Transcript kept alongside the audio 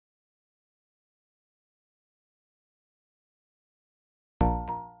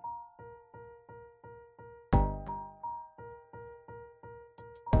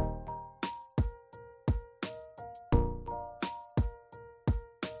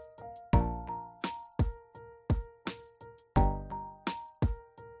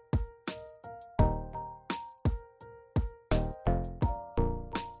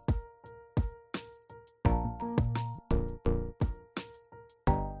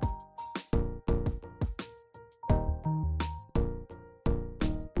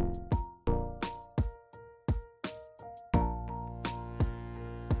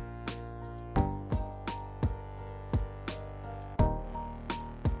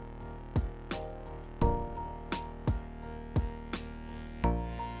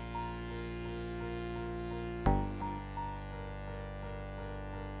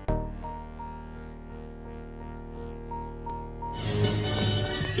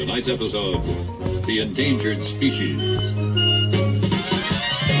Tonight's episode, The Endangered Species.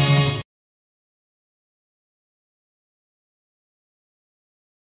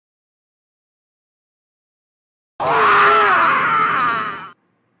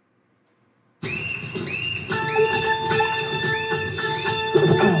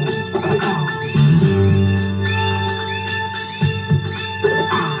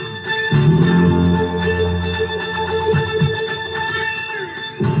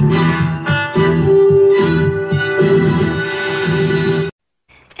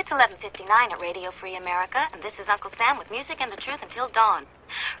 It's 11:59 at Radio Free America, and this is Uncle Sam with music and the truth until dawn.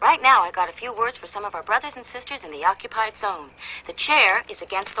 Right now, I got a few words for some of our brothers and sisters in the occupied zone. The chair is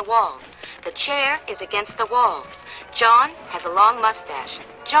against the wall. The chair is against the wall. John has a long mustache.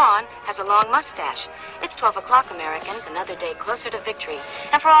 John has a long mustache. It's 12 o'clock, Americans, another day closer to victory.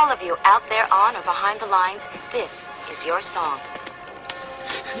 And for all of you out there on or behind the lines, this is your song.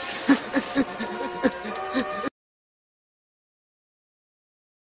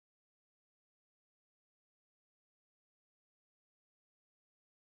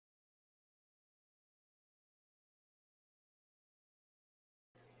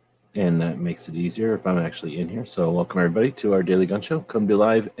 And that makes it easier if I'm actually in here. So welcome everybody to our Daily Gun Show. Come to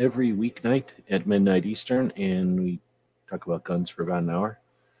live every weeknight at midnight Eastern, and we talk about guns for about an hour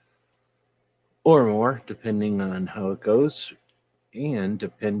or more, depending on how it goes and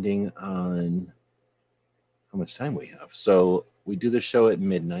depending on how much time we have. So we do the show at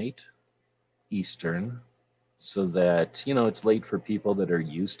midnight Eastern so that, you know, it's late for people that are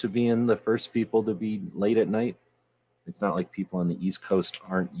used to being the first people to be late at night. It's not like people on the East Coast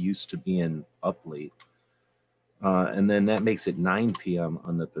aren't used to being up late. And then that makes it 9 p.m.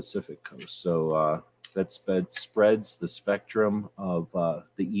 on the Pacific Coast. So that spreads the spectrum of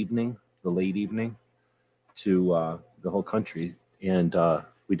the evening, the late evening, to the whole country. And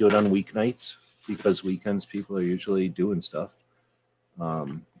we do it on weeknights because weekends people are usually doing stuff.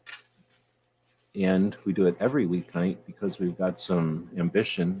 And we do it every weeknight because we've got some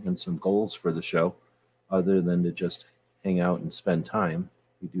ambition and some goals for the show, other than to just hang out and spend time.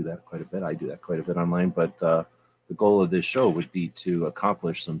 We do that quite a bit. I do that quite a bit online, but the goal of this show would be to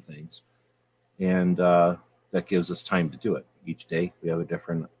accomplish some things. And that gives us time to do it. Each day we have a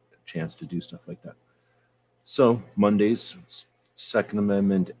different chance to do stuff like that. So Mondays, Second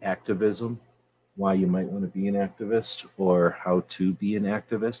Amendment activism, why you might want to be an activist or how to be an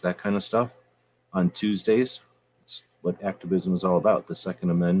activist, that kind of stuff. On Tuesdays, it's what activism is all about, the Second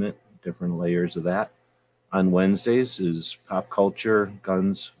Amendment, different layers of that. On Wednesdays is pop culture,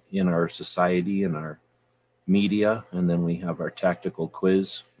 guns in our society and our media, and then we have our tactical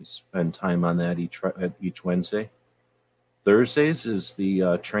quiz. We spend time on that each Wednesday. Thursdays is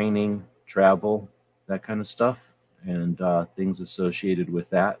the training, travel, that kind of stuff, and things associated with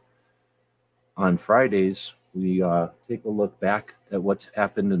that. On Fridays, we take a look back at what's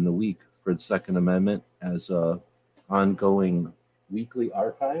happened in the week for the Second Amendment as a ongoing weekly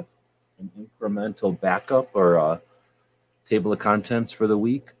archive, an incremental backup or a table of contents for the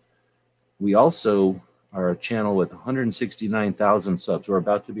week. We also are a channel with 169,000 subs. We're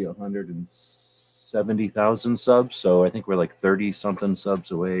about to be 170,000 subs. So I think we're like 30 something subs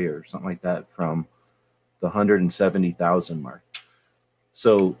away or something like that from the 170,000 mark.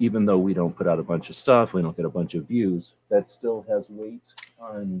 So even though we don't put out a bunch of stuff, we don't get a bunch of views, that still has weight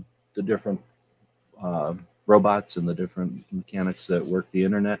on the different robots and the different mechanics that work the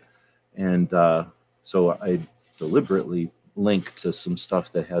internet. And so I deliberately link to some stuff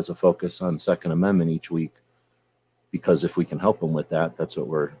that has a focus on Second Amendment each week, because if we can help them with that,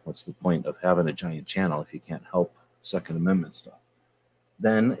 what's the point of having a giant channel if you can't help Second Amendment stuff?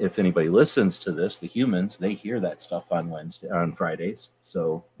 Then if anybody listens to this, the humans, they hear that stuff on Fridays,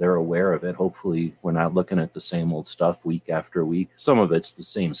 so they're aware of it. Hopefully we're not looking at the same old stuff week after week. Some of it's the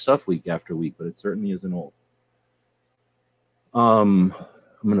same stuff week after week, but it certainly isn't old.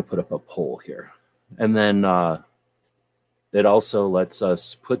 I'm going to put up a poll here. And then it also lets us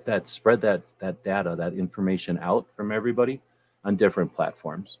spread that data, that information out from everybody on different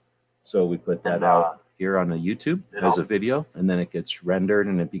platforms. So we put that out here on a YouTube as a video, and then it gets rendered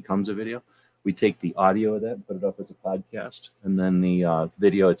and it becomes a video. We take the audio of that and put it up as a podcast, and then the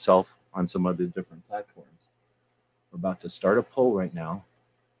video itself on some other different platforms. We're about to start a poll right now.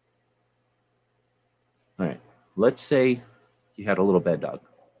 All right, let's say you had a little bad dog.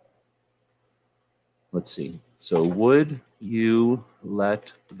 Let's see. So would you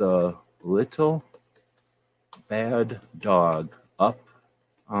let the little bad dog up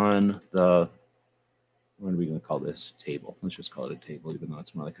on the, what are we going to call this? Table. Let's just call it a table, even though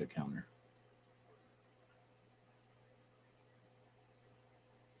it's more like a counter.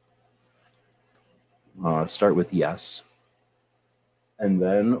 start with yes. And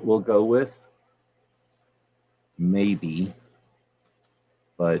then we'll go with maybe,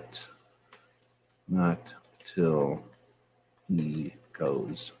 but not till he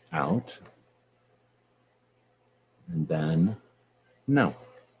goes out. And then no.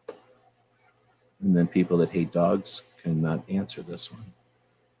 And then people that hate dogs cannot answer this one.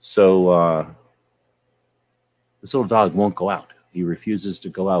 So this little dog won't go out. He refuses to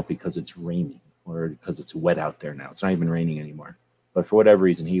go out because it's raining or because it's wet out there now. It's not even raining anymore. But for whatever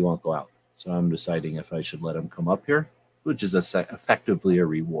reason, he won't go out. So I'm deciding if I should let him come up here, which is effectively a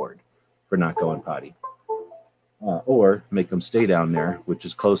reward for not going potty. Or make him stay down there, which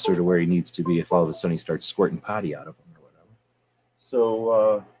is closer to where he needs to be if all of a sudden he starts squirting potty out of him or whatever.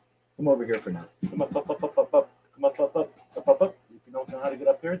 So come over here for now. Come up, up, up, up, up, up. Come up, up, up, up, up, up. If you don't know how to get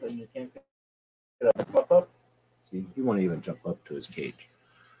up here, then you can't get up. Come up, up. See, he won't even jump up to his cage.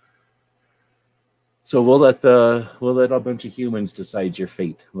 So we'll let a bunch of humans decide your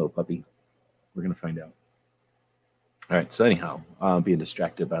fate, little puppy. We're gonna find out. All right. So anyhow, being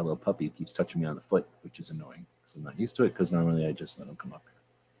distracted by a little puppy who keeps touching me on the foot, which is annoying because I'm not used to it. Because normally I just let him come up here.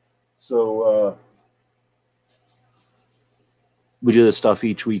 So we do this stuff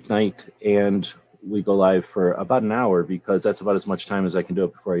each weeknight, and we go live for about an hour because that's about as much time as I can do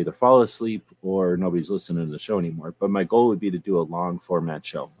it before I either fall asleep or nobody's listening to the show anymore. But my goal would be to do a long format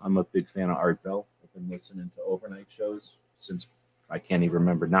show. I'm a big fan of Art Bell. I've been listening to overnight shows since I can't even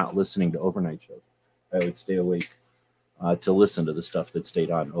remember not listening to overnight shows. I would stay awake to listen to the stuff that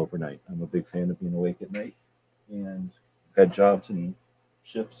stayed on overnight. I'm a big fan of being awake at night and had jobs and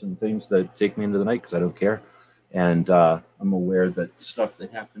shifts and things that take me into the night because I don't care. And I'm aware that stuff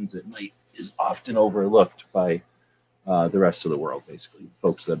that happens at night is often overlooked by the rest of the world, basically.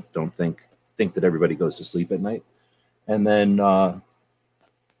 Folks that don't think that everybody goes to sleep at night. And then,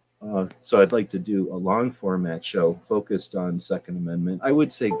 so I'd like to do a long format show focused on Second Amendment. I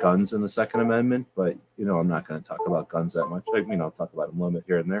would say guns in the Second Amendment, but, I'm not going to talk about guns that much. I'll talk about them a little bit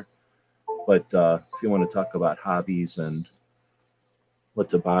here and there. But if you want to talk about hobbies and what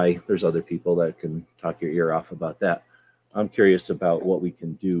to buy, there's other people that can talk your ear off about that. I'm curious about what we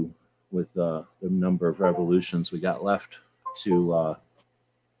can do with the number of revolutions we got left to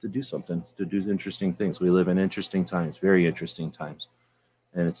do something, to do interesting things. We live in interesting times, very interesting times,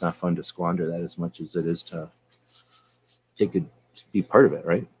 and it's not fun to squander that as much as it is to be part of it,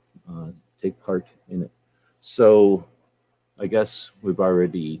 right? Take part in it. So I guess we've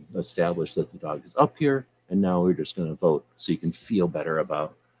already established that the dog is up here, and now we're just going to vote so you can feel better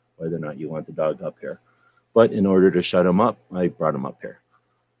about whether or not you want the dog up here. But in order to shut him up, I brought him up here,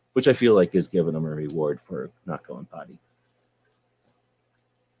 which I feel like is giving him a reward for not going potty.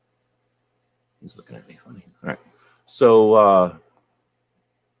 He's looking at me funny. All right. So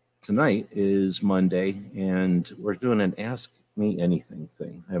tonight is Monday, and we're doing an Ask Me Anything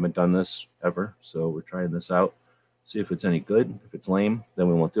thing. I haven't done this ever, so we're trying this out. See if it's any good. If it's lame, then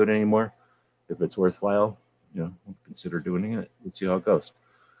we won't do it anymore. If it's worthwhile, we'll consider doing it. Let's see how it goes.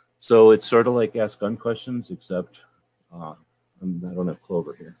 So it's sort of like Ask Gun Questions, except I don't have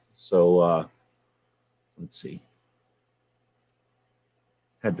Clover here. So let's see.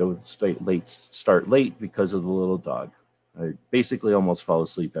 Had to start late because of the little dog. I basically almost fall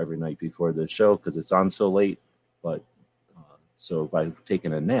asleep every night before the show because it's on so late. But so by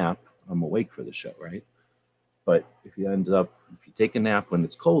taking a nap, I'm awake for the show, right? But if you take a nap when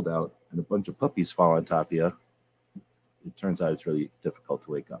it's cold out and a bunch of puppies fall on top of you, it turns out it's really difficult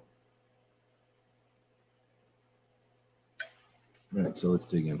to wake up. All right, so let's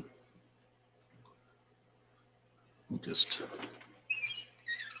dig in. We'll just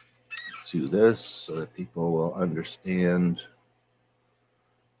do this so that people will understand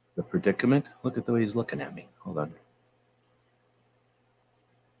the predicament. Look at the way he's looking at me. Hold on.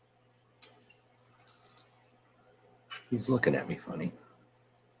 He's looking at me funny.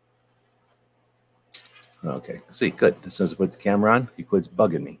 Okay, see, good. As soon as I put the camera on, he quits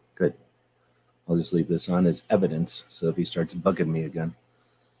bugging me. Good. I'll just leave this on as evidence, so if he starts bugging me again.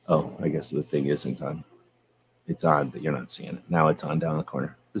 Oh, I guess the thing isn't on. It's on, but you're not seeing it. Now it's on down the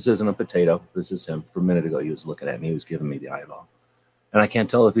corner. This isn't a potato. This is him. For a minute ago, he was looking at me. He was giving me the eyeball. And I can't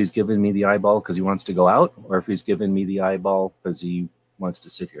tell if he's giving me the eyeball because he wants to go out or if he's giving me the eyeball because he wants to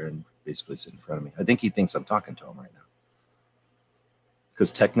sit here and basically sit in front of me. I think he thinks I'm talking to him right now.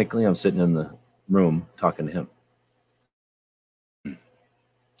 Because technically, I'm sitting in the room talking to him.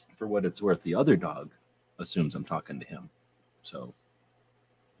 For what it's worth, the other dog assumes I'm talking to him. So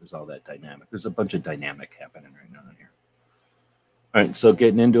there's all that dynamic. There's a bunch of dynamic happening right now in here. All right, so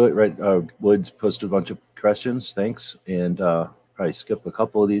getting into it, right? Woods posted a bunch of questions. Thanks. And probably skip a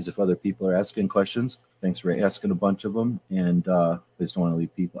couple of these if other people are asking questions. Thanks for asking a bunch of them, and I just don't want to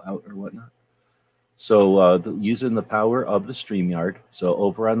leave people out or whatnot. So using the power of the StreamYard. So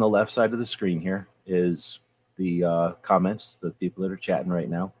over on the left side of the screen here is the comments, the people that are chatting right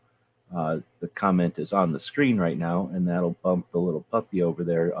now. The comment is on the screen right now, and that'll bump the little puppy over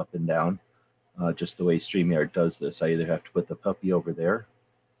there up and down, just the way StreamYard does this. I either have to put the puppy over there.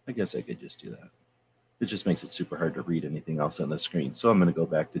 I guess I could just do that. It just makes it super hard to read anything else on the screen. So I'm going to go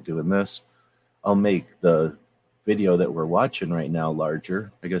back to doing this. I'll make the video that we're watching right now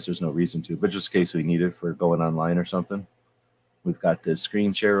larger. I guess there's no reason to, but just in case we need it for going online or something. We've got this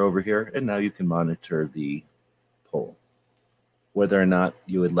screen share over here, and now you can monitor the poll. Whether or not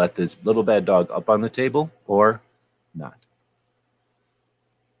you would let this little bad dog up on the table or not.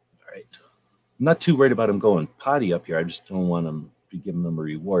 All right. I'm not too worried about him going potty up here. I just don't want him to give him a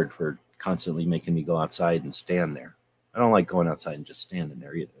reward for constantly making me go outside and stand there. I don't like going outside and just standing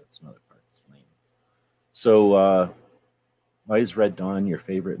there either. That's another part. It's lame. So, why is Red Dawn your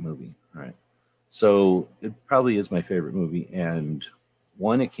favorite movie? All right. So it probably is my favorite movie. And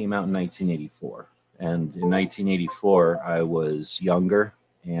one, it came out in 1984. And in 1984, I was younger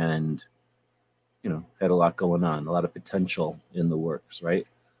and, had a lot going on, a lot of potential in the works, right?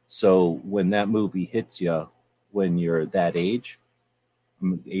 So when that movie hits you, when you're that age,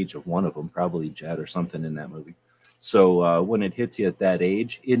 I'm the age of one of them, probably Jet or something in that movie. So when it hits you at that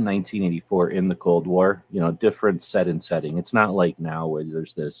age, in 1984, in the Cold War, different setting. It's not like now where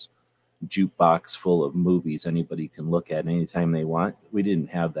there's this jukebox full of movies anybody can look at anytime they want. We didn't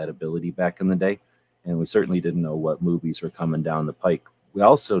have that ability back in the day. And we certainly didn't know what movies were coming down the pike. We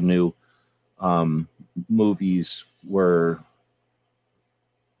also knew movies were,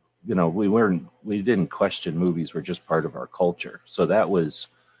 we didn't question movies were just part of our culture. So that was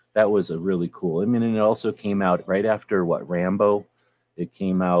a really cool. I mean, and it also came out right after Rambo. It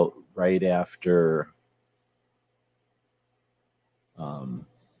came out right after.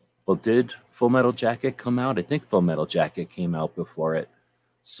 Did Full Metal Jacket come out? I think Full Metal Jacket came out before it.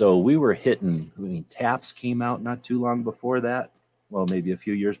 So we were hitting. I mean, Taps came out not too long before that. Well, maybe a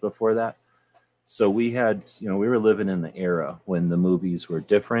few years before that. So we had, we were living in the era when the movies were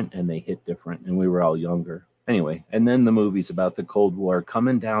different and they hit different, and we were all younger. Anyway, and then the movies about the Cold War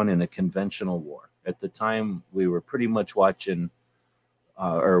coming down in a conventional war. At the time, we were pretty much watching,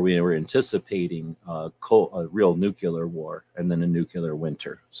 or we were anticipating a real nuclear war and then a nuclear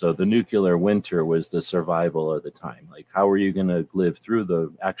winter. So the nuclear winter was the survival of the time. Like, how are you going to live through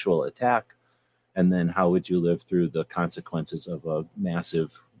the actual attack? And then how would you live through the consequences of a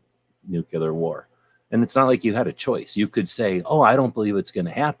massive nuclear war? And it's not like you had a choice. You could say, oh, I don't believe it's going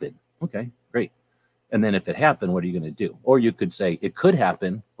to happen. Okay, great. And then if it happened, what are you going to do? Or you could say, it could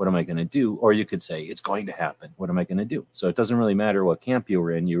happen. What am I going to do? Or you could say, it's going to happen. What am I going to do? So it doesn't really matter what camp you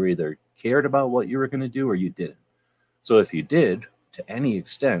were in. You either cared about what you were going to do or you didn't. So if you did, to any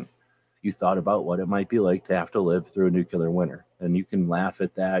extent, you thought about what it might be like to have to live through a nuclear winter. And you can laugh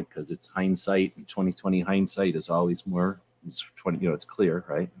at that because it's hindsight. And 2020 hindsight is always more, it's clear,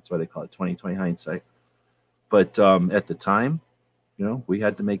 right? That's why they call it 2020 hindsight. But at the time, we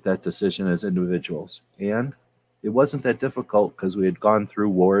had to make that decision as individuals. And it wasn't that difficult because we had gone through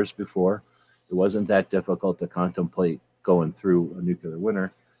wars before. It wasn't that difficult to contemplate going through a nuclear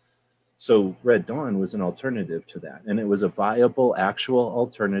winter. So Red Dawn was an alternative to that. And it was a viable, actual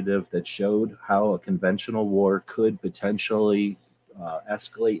alternative that showed how a conventional war could potentially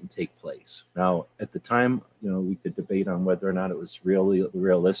escalate and take place. Now, at the time, we could debate on whether or not it was really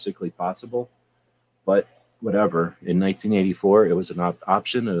realistically possible. But whatever, in 1984, it was an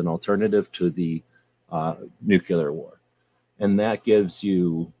option, an alternative to the nuclear war. And that gives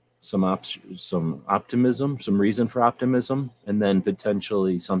you some optimism, some reason for optimism, and then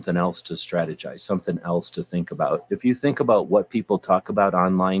potentially something else to strategize, something else to think about. If you think about what people talk about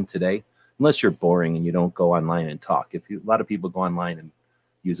online today, unless you're boring and you don't go online and talk. A lot of people go online and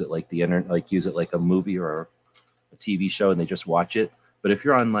use it like the internet, like use it like a movie or a TV show and they just watch it. But if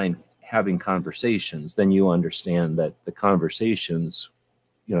you're online having conversations, then you understand that the conversations,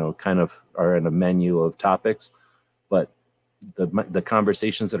 kind of are in a menu of topics, but the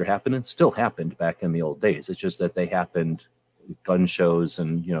conversations that are happening still happened back in the old days. It's just that they happened gun shows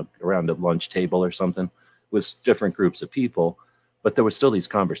and, around a lunch table or something with different groups of people, but there were still these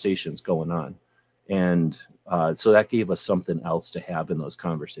conversations going on. And so that gave us something else to have in those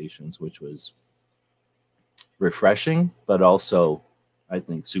conversations, which was refreshing, but also, I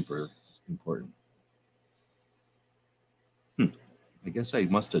think, super important. I guess I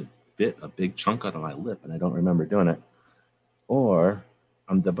must have bit a big chunk out of my lip and I don't remember doing it. Or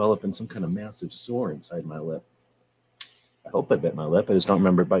I'm developing some kind of massive sore inside my lip. I hope I bit my lip. I just don't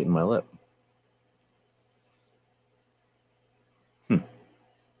remember biting my lip.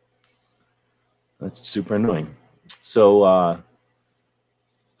 That's super annoying. So,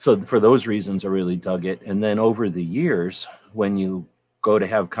 so for those reasons, I really dug it. And then over the years, when you go to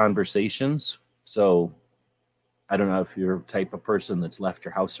have conversations, so I don't know if you're a type of person that's left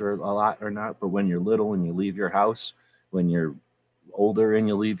your house a lot or not, but when you're little and you leave your house, when you're older and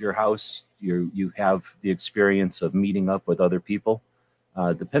you leave your house, you have the experience of meeting up with other people.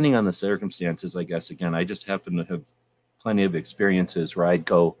 Depending on the circumstances, I guess, again, I just happen to have plenty of experiences where I'd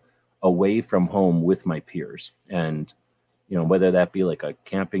go away from home with my peers. And, you know, whether that be like a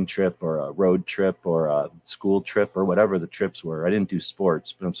camping trip or a road trip or a school trip or whatever the trips were. I didn't do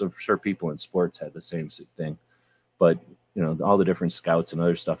sports, but I'm so sure people in sports had the same thing. But, you know, all the different scouts and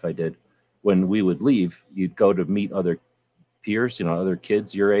other stuff I did, when we would leave, you'd go to meet other peers, you know, other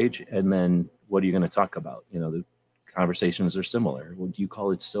kids your age. And then what are you going to talk about? You know, the conversations are similar. Well, do you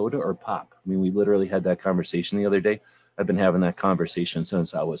call it soda or pop? I mean, we literally had that conversation the other day. I've been having that conversation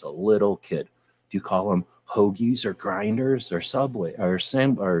since I was a little kid. Do you call them hoagies or grinders or Subway or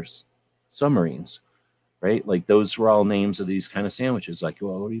submarines? Right? Like those were all names of these kind of sandwiches. Like,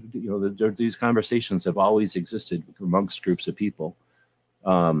 well, what do you do? You know, these conversations have always existed amongst groups of people.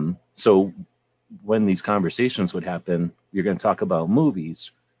 So when these conversations would happen, you're going to talk about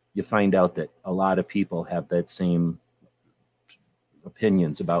movies. You find out that a lot of people have that same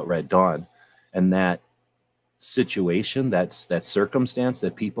opinions about Red Dawn, and that situation, that circumstance,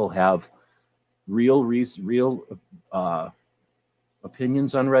 that people have real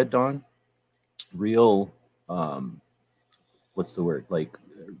opinions on Red Dawn, real what's the word, like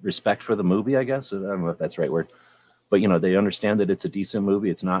respect for the movie, I guess. I don't know if that's the right word, but you know, they understand that it's a decent movie.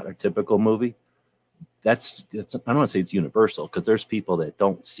 It's not a typical movie. That's I don't want to say it's universal, because there's people that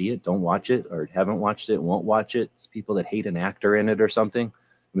don't see it, don't watch it, or haven't watched it, won't watch it. It's people that hate an actor in it or something.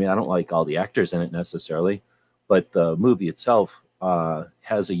 I mean, I don't like all the actors in it necessarily, but the movie itself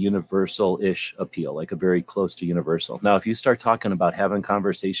has a universal-ish appeal, like a very close to universal. Now, if you start talking about having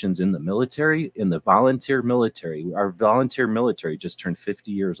conversations in the military, in the volunteer military, our volunteer military just turned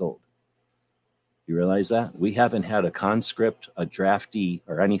 50 years old. You realize that? We haven't had a conscript, a draftee,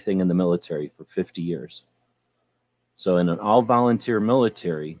 or anything in the military for 50 years. So in an all-volunteer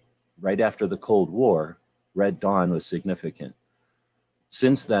military, right after the Cold War, Red Dawn was significant.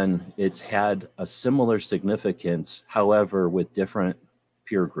 Since then, it's had a similar significance, however, with different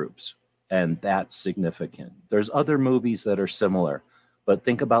peer groups, and that's significant. There's other movies that are similar, but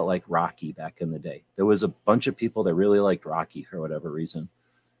think about like Rocky back in the day. There was a bunch of people that really liked Rocky for whatever reason.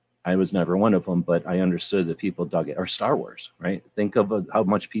 I was never one of them, but I understood that people dug it. Or Star Wars, right? Think of how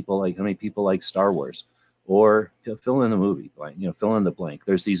many people like Star Wars, or fill in the movie blank, you know, fill in the blank.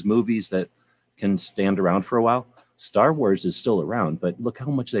 There's these movies that can stand around for a while. Star Wars is still around, but look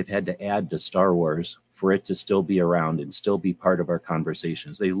how much they've had to add to Star Wars for it to still be around and still be part of our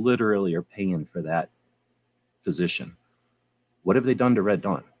conversations. They literally are paying for that position. What have they done to Red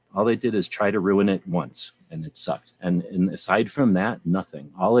Dawn? All they did is try to ruin it once, and it sucked. And aside from that, nothing.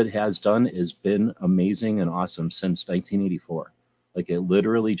 All it has done is been amazing and awesome since 1984. Like, it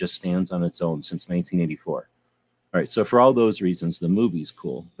literally just stands on its own since 1984. All right, so for all those reasons, the movie's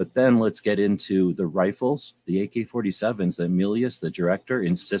cool. But then let's get into the rifles, the AK-47s that Milius, the director,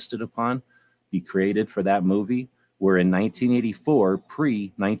 insisted upon be created for that movie, were in 1984,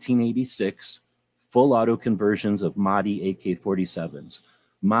 pre-1986, full auto conversions of Mahdi AK-47s.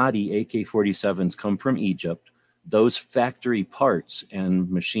 Mahdi AK-47s come from Egypt. Those factory parts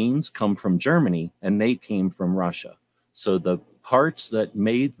and machines come from Germany, and they came from Russia. So the parts that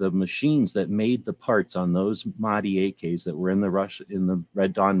made the machines that made the parts on those Mahdi AKs that were in the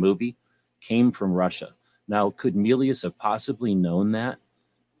Red Dawn movie came from Russia. Now, could Milius have possibly known that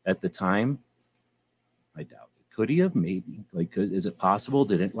at the time? I doubt it. Could he have? Maybe. Like, is it possible?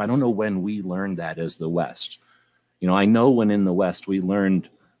 I don't know when we learned that as the West. You know, I know when in the West we learned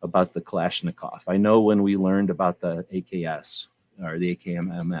about the Kalashnikov. I know when we learned about the AKS or the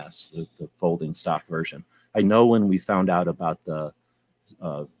AKMS, the folding stock version. I know when we found out about the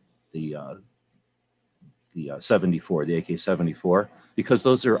 74, the AK-74, because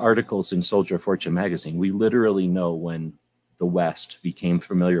those are articles in Soldier of Fortune magazine. We literally know when the West became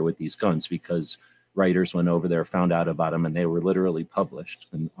familiar with these guns because writers went over there, found out about them, and they were literally published.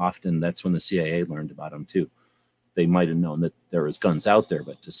 And often that's when the CIA learned about them too. They might have known that there was guns out there,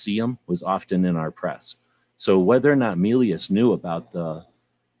 but to see them was often in our press. So whether or not Milius knew about the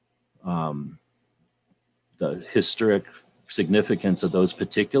historic significance of those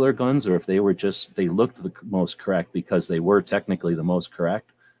particular guns, or if they were just, they looked the most correct because they were technically the most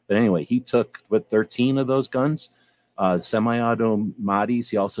correct. But anyway, he took 13 of those guns, semi-automatics.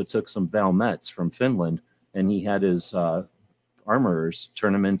 He also took some Valmets from Finland, and he had his armorers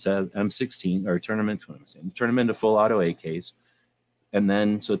turn them into M16 or turn them into full auto AKs, and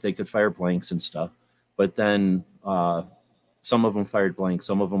then so that they could fire blanks and stuff. But then some of them fired blanks,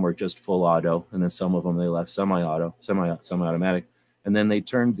 some of them were just full auto, and then some of them they left semi-automatic, and then they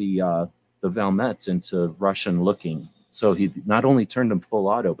turned the Valmets into Russian looking. So he not only turned them full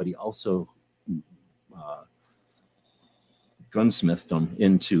auto, but he also gunsmithed them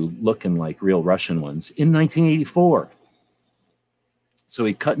into looking like real Russian ones in 1984. So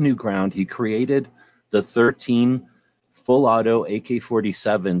he cut new ground. He created the 13 full auto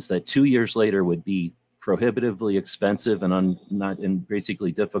AK-47s that 2 years later would be prohibitively expensive and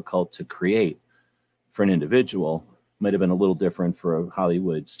basically difficult to create for an individual. Might have been a little different for a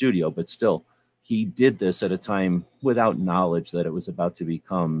Hollywood studio, but still, he did this at a time without knowledge that it was about to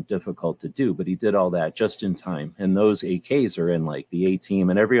become difficult to do, but he did all that just in time. And those AKs are in like the A-Team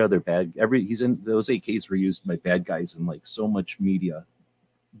and every other those AKs were used by bad guys in like so much media.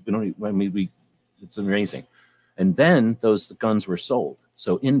 It's amazing. And then those guns were sold.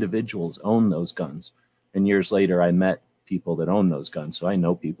 So individuals own those guns. And years later, I met people that own those guns. So I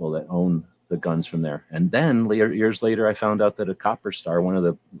know people that own the guns from there. And then years later, I found out that at Copper Star, one of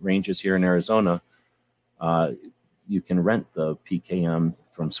the ranges here in Arizona, you can rent the PKM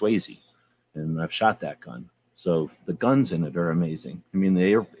from Swayze. And I've shot that gun. So the guns in it are amazing. I mean,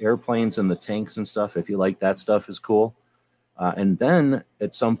 the airplanes and the tanks and stuff, if you like that stuff, is cool. And then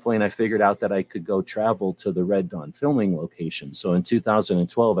at some point, I figured out that I could go travel to the Red Dawn filming location. So in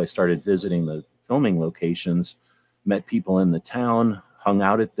 2012, I started visiting the filming locations, met people in the town, hung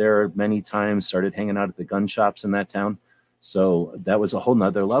out at there many times, started hanging out at the gun shops in that town. So that was a whole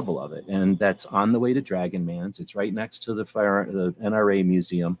nother level of it. And that's on the way to Dragon Man's. It's right next to the NRA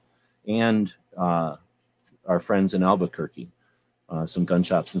Museum and our friends in Albuquerque, some gun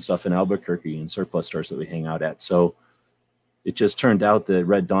shops and stuff in Albuquerque and surplus stores that we hang out at. So it just turned out that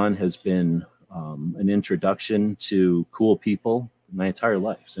Red Dawn has been an introduction to cool people my entire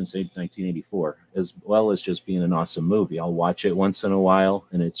life since 1984, as well as just being an awesome movie. I'll watch it once in a while,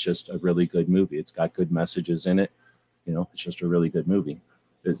 and it's just a really good movie. It's got good messages in it. You know, it's just a really good movie.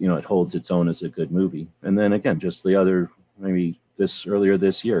 It holds its own as a good movie. And then again, just the other, earlier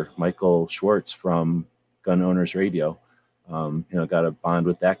this year, Michael Schwartz from Gun Owners Radio, got a bond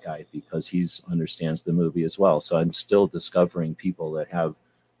with that guy because he understands the movie as well. So I'm still discovering people that have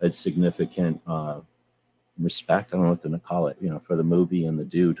a significant respect, I don't know what to call it, for the movie and the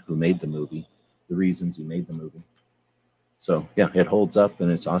dude who made the movie, the reasons he made the movie. So yeah, it holds up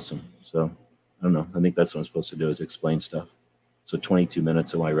and it's awesome. So I don't know. I think that's what I'm supposed to do, is explain stuff. So 22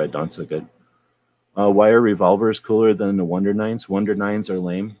 minutes of why Red Dawn's so good. Why are revolvers cooler than the Wonder Nines? Wonder Nines are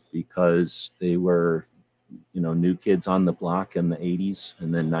lame because they were, new kids on the block in the 80s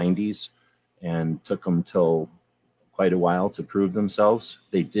and then 90s, and took them till quite a while to prove themselves.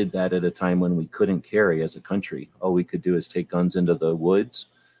 They did that at a time when we couldn't carry as a country. All we could do is take guns into the woods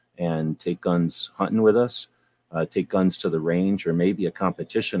and take guns hunting with us, take guns to the range, or maybe a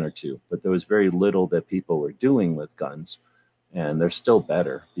competition or two. But there was very little that people were doing with guns. And they're still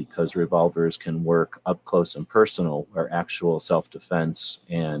better because revolvers can work up close and personal, where actual self-defense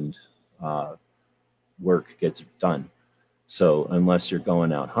and work gets done. So unless you're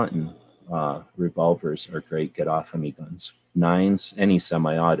going out hunting, revolvers are great get off of me guns. Nines, any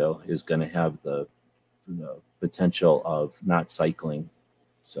semi-auto is going to have the potential of not cycling.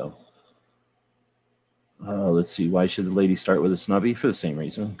 So let's see. Why should the lady start with a snubby? For the same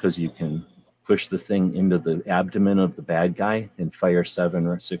reason, because you can push the thing into the abdomen of the bad guy and fire 7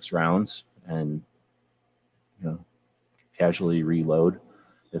 or 6 rounds and casually reload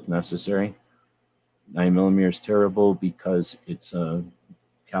if necessary. 9mm is terrible because it's a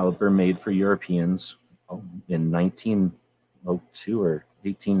caliber made for Europeans in 1902 or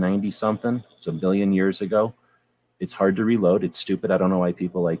 1890 something. It's a billion years ago. It's hard to reload. It's stupid. I don't know why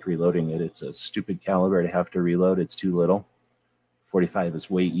people like reloading it. It's a stupid caliber to have to reload. It's too little. 45 is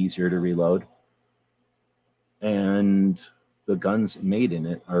way easier to reload. And the guns made in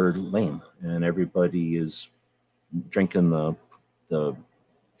it are lame. And everybody is drinking the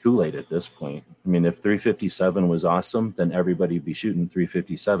Kool-Aid at this point. I mean, if 357 was awesome, then everybody would be shooting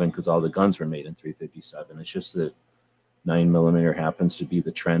 357 because all the guns were made in 357. It's just that 9mm happens to be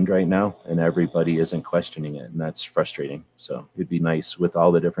the trend right now, and everybody isn't questioning it, and that's frustrating. So it'd be nice with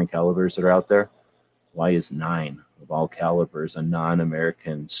all the different calibers that are out there. Why is 9 of all calibers a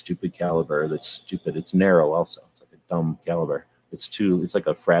non-American stupid caliber that's stupid? It's narrow also. It's like a dumb caliber. It's like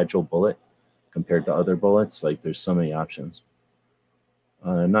a fragile bullet compared to other bullets. Like, there's so many options.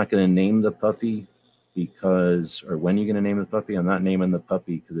 I'm not going to name the puppy because, or when are you going to name the puppy? I'm not naming the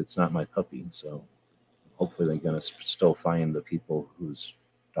puppy because it's not my puppy. So hopefully they're going to still find the people whose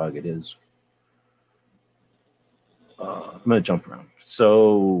dog it is. I'm going to jump around.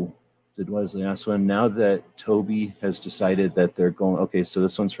 So what was the last one? Now that Tobii has decided that they're going, okay, so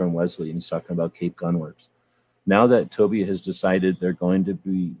this one's from Wesley, and he's talking about Cape Gunworks. Now that Tobii has decided they're going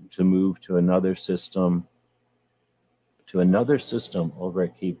to move to another system over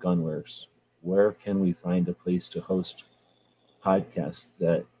at Cape Gunworks, where can we find a place to host podcasts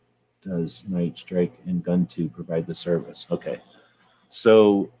that does Night Strike and GunTube provide the service? Okay,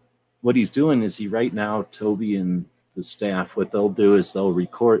 so what he's doing is right now, Tobii and the staff, what they'll do is they'll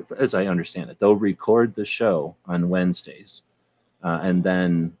record, as I understand it, they'll record the show on Wednesdays, and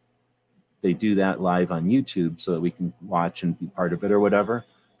then they do that live on YouTube so that we can watch and be part of it or whatever.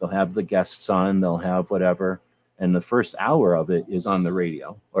 They'll have the guests on, they'll have whatever, and the first hour of it is on the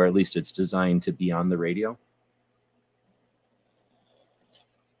radio, or at least it's designed to be on the radio.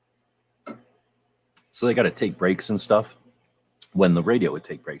 So they got to take breaks and stuff when the radio would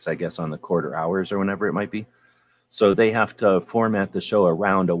take breaks, I guess on the quarter hours or whenever it might be. So they have to format the show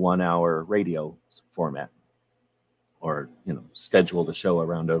around a 1 hour radio format, or, you know, schedule the show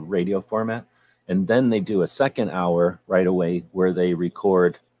around a radio format. And then they do a second hour right away where they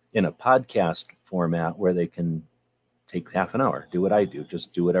record in a podcast format where they can take half an hour, do what I do,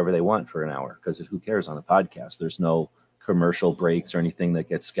 just do whatever they want for an hour, because who cares on a podcast? There's no commercial breaks or anything that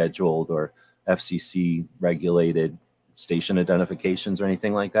gets scheduled, or FCC regulated station identifications or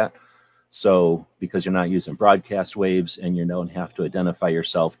anything like that. So because you're not using broadcast waves and you don't have to identify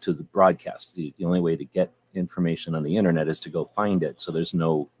yourself to the broadcast, the only way to get information on the internet is to go find it. So there's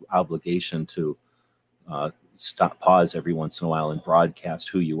no obligation to pause every once in a while and broadcast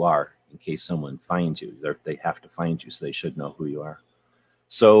who you are in case someone finds you. They have to find you, so they should know who you are.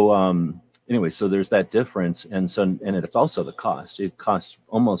 So anyway, so there's that difference, and it's also the cost. It costs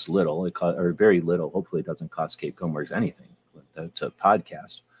almost little, or very little. Hopefully, it doesn't cost Cape Gunworks anything to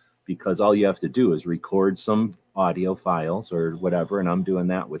podcast, because all you have to do is record some audio files or whatever, and I'm doing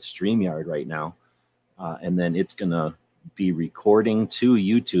that with StreamYard right now, and then it's gonna be recording to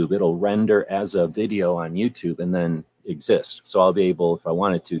YouTube. It'll render as a video on YouTube and then exist. So I'll be able, if I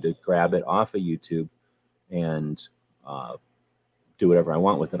wanted to grab it off of YouTube and do whatever I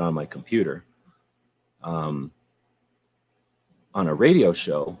want with it on my computer. On a radio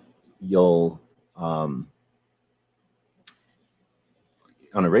show, you'll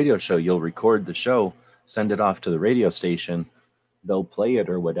record the show, send it off to the radio station, they'll play it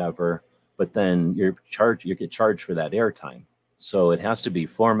or whatever, but then you get charged for that airtime. So it has to be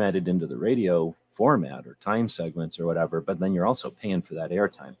formatted into the radio format or time segments or whatever, but then you're also paying for that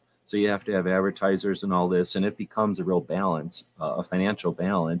airtime. So you have to have advertisers and all this, and it becomes a real balance, a financial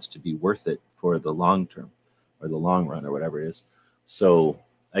balance, to be worth it for the long term or the long run or whatever it is. So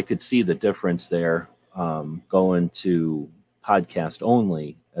I could see the difference there, going to podcast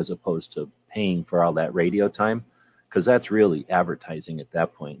only as opposed to paying for all that radio time, because that's really advertising at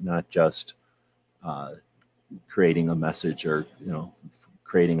that point, not just creating a message or, you know,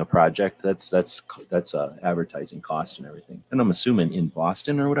 creating a project. That's a advertising cost and everything. And I'm assuming in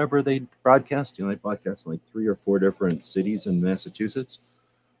Boston or whatever they broadcast, you know, they broadcast in like 3 or 4 different cities in Massachusetts.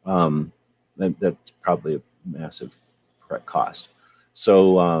 That's probably a massive cost.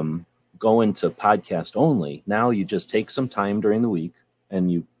 So going to podcast only, now you just take some time during the week,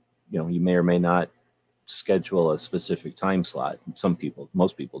 and you may or may not schedule a specific time slot.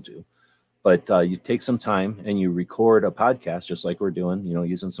 Most people do. But you take some time and you record a podcast just like we're doing, you know,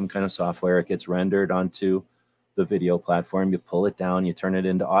 using some kind of software. It gets rendered onto the video platform. You pull it down, you turn it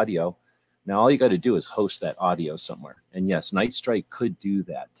into audio. Now, all you got to do is host that audio somewhere. And yes, Night Strike could do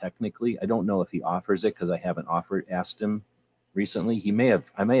that technically. I don't know if he offers it because I haven't asked him recently.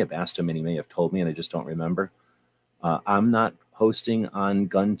 I may have asked him and he may have told me and I just don't remember. I'm not hosting on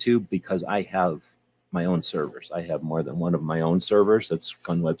GunTube because I have my own servers. I have more than one of my own servers. That's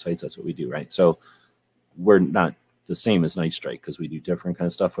Gun Websites. That's what we do, right? So we're not the same as Night Strike because we do different kind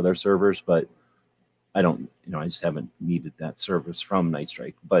of stuff with our servers, but I just haven't needed that service from Night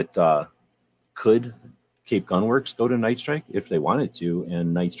Strike. But could Cape Gunworks go to Night Strike if they wanted to,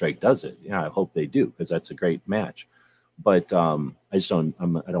 and Night Strike does it? Yeah, I hope they do, because that's a great match. But I don't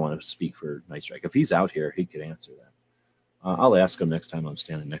want to speak for Night Strike. If he's out here, he could answer that. I'll ask him next time I'm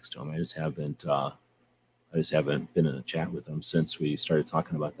standing next to him. I just haven't been in a chat with him since we started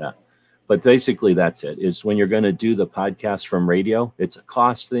talking about that. But basically, that's it. Is when you're going to do the podcast from radio, it's a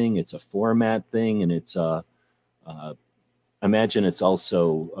cost thing, it's a format thing, and it's imagine it's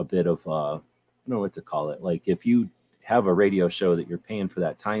also a bit of I don't know what to call it. Like if you have a radio show that you're paying for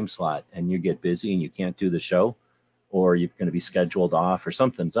that time slot and you get busy and you can't do the show, or you're going to be scheduled off or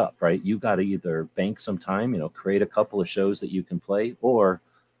something's up, right? You've got to either bank some time, create a couple of shows that you can play, or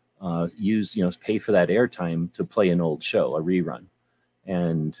use, pay for that airtime to play an old show, a rerun.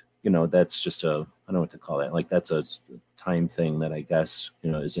 And, that's just I don't know what to call that. Like, that's a time thing that I guess,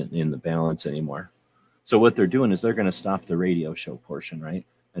 isn't in the balance anymore. So what they're doing is they're going to stop the radio show portion, right?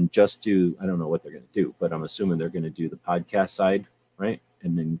 And just do, I don't know what they're going to do, but I'm assuming they're going to do the podcast side, right?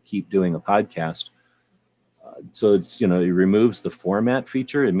 And then keep doing a podcast. So it's, it removes the format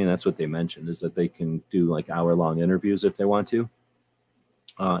feature. I mean, that's what they mentioned, is that they can do like hour-long interviews if they want to.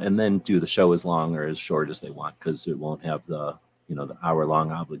 And then do the show as long or as short as they want, because it won't have the, the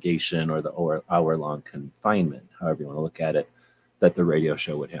hour-long obligation or the hour-long confinement, however you want to look at it, that the radio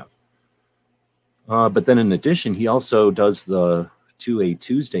show would have. But then in addition, he also does the 2A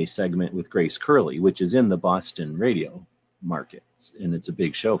Tuesday segment with Grace Curley, which is in the Boston radio market. And it's a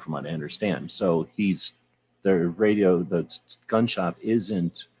big show from what I understand. So the gun shop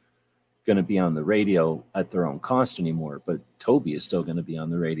isn't going to be on the radio at their own cost anymore, but Toby is still going to be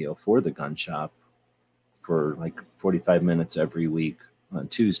on the radio for the gun shop for like 45 minutes every week on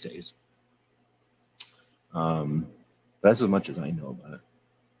Tuesdays. That's as much as I know about it,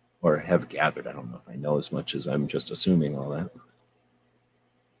 or have gathered. I don't know if I know as much as I'm just assuming all that.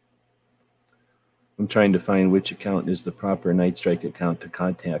 I'm trying to find which account is the proper Night Strike account to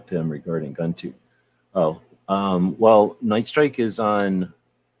contact him regarding GunTube. Well, Night Strike is on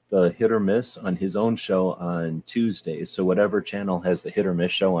the Hit or Miss on his own show on Tuesdays. So whatever channel has the Hit or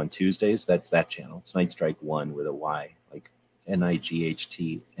Miss show on Tuesdays, that's that channel. It's Night Strike 1 with a Y, like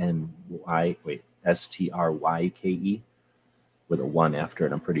NIGHTNY, STRYKE, with a 1 after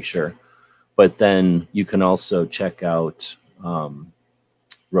it, I'm pretty sure. But then you can also check out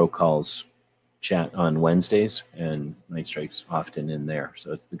Roll Call's chat on Wednesdays, and Night Strike's often in there.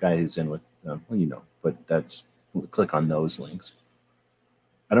 So it's the guy who's in with, but click on those links.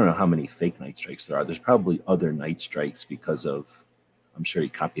 I don't know how many fake Night Strikes there are. There's probably other Night Strikes because of, I'm sure he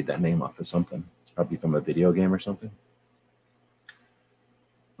copied that name off of something. It's probably from a video game or something.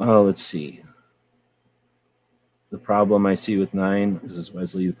 Oh, let's see. The problem I see with 9, this is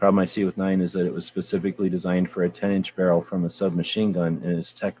Wesley, the problem I see with 9 is that it was specifically designed for a 10-inch barrel from a submachine gun and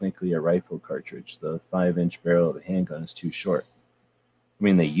is technically a rifle cartridge. The 5-inch barrel of a handgun is too short. I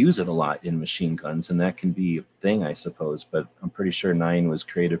mean, they use it a lot in machine guns, and that can be a thing, I suppose, but I'm pretty sure 9 was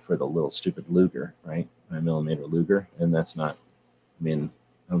created for the little stupid Luger, right? 9mm Luger, and that's not, I mean,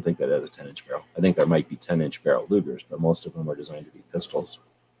 I don't think that has a 10-inch barrel. I think there might be 10-inch barrel Lugers, but most of them are designed to be pistols.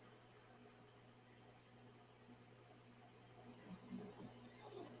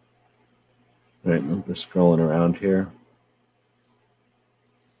 All right, I'm just scrolling around here.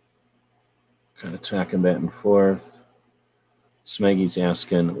 Kind of tracking back and forth. Smeggy's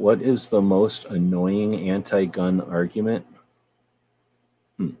asking, what is the most annoying anti-gun argument?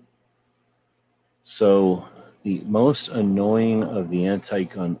 So the most annoying of the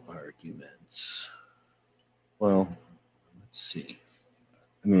anti-gun arguments. Well, let's see.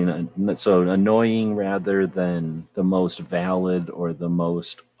 I mean, so annoying rather than the most valid or the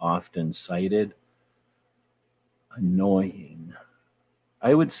most often cited. Annoying.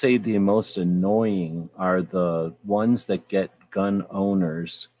 I would say the most annoying are the ones that get gun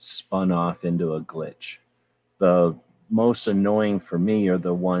owners spun off into a glitch. The most annoying for me are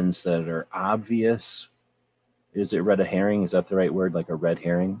the ones that are obvious. Is it red herring? Is that the right word? Like a red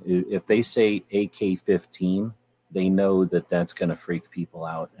herring? If they say AK-15, they know that that's going to freak people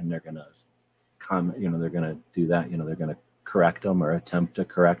out, and they're going to they're going to do that. They're going to correct them or attempt to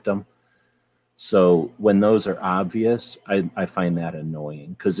correct them. So when those are obvious, I find that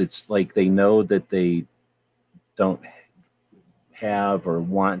annoying, because it's like they know that they don't have or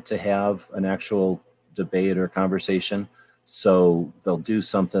want to have an actual debate or conversation. So they'll do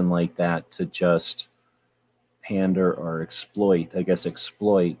something like that to just pander or exploit a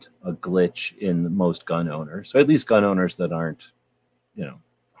glitch in most gun owners, or at least gun owners that aren't,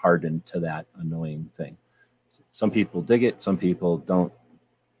 hardened to that annoying thing. Some people dig it. Some people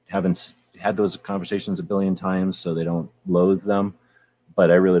haven't had those conversations a billion times, so they don't loathe them. But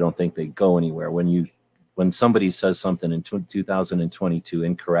I really don't think they go anywhere. When somebody says something in 2022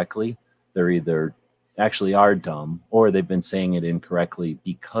 incorrectly, they're either actually are dumb, or they've been saying it incorrectly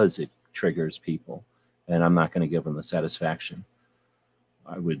because it triggers people. And I'm not going to give them the satisfaction.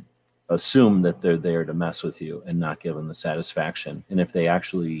 I would assume that they're there to mess with you and not give them the satisfaction. And if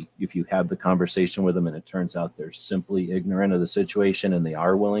you have the conversation with them and it turns out they're simply ignorant of the situation and they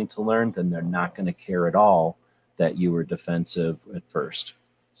are willing to learn, then they're not going to care at all that you were defensive at first.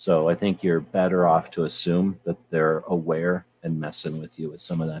 So I think you're better off to assume that they're aware and messing with you with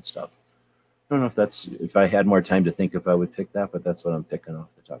some of that stuff. I don't know if that's, if I had more time to think if I would pick that, but that's what I'm picking off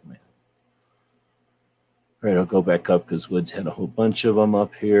the top of my head. All right, I'll go back up because Woods had a whole bunch of them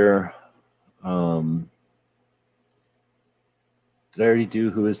up here. Did I already do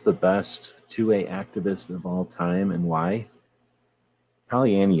who is the best 2A activist of all time and why?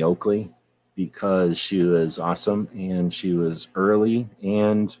 Probably Annie Oakley, because she was awesome and she was early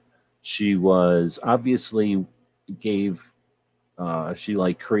and she was obviously she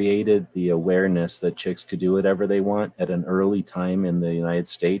like created the awareness that chicks could do whatever they want at an early time in the United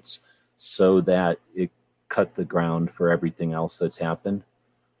States so that it cut the ground for everything else that's happened.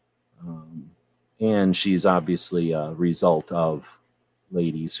 And she's obviously a result of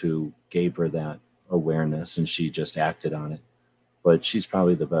ladies who gave her that awareness and she just acted on it. But she's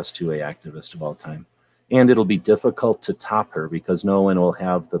probably the best 2A activist of all time. And it'll be difficult to top her because no one will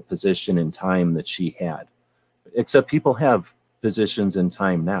have the position in time that she had. Except people have positions in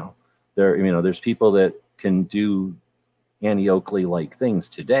time now. There's people that can do Annie Oakley-like things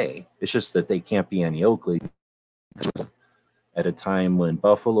today. It's just that they can't be Annie Oakley at a time when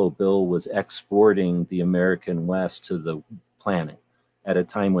Buffalo Bill was exporting the American West to the planet, at a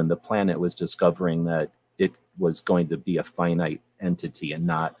time when the planet was discovering that it was going to be a finite entity and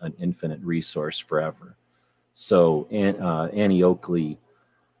not an infinite resource forever. So Annie Oakley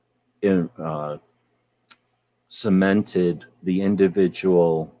cemented the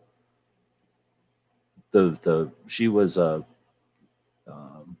individual. She was an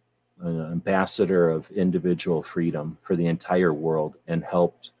ambassador of individual freedom for the entire world and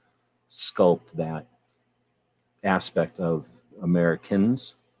helped sculpt that aspect of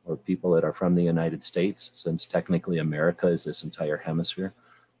Americans or people that are from the United States, since technically America is this entire hemisphere.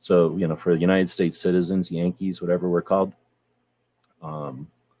 So, for the United States citizens, Yankees, whatever we're called,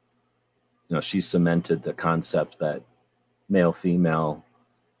 she cemented the concept that male, female,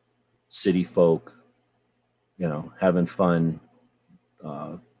 city folk, having fun,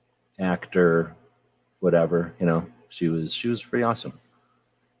 actor, whatever, she was pretty awesome.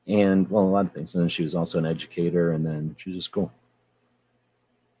 And a lot of things. And then she was also an educator, and then she was just cool.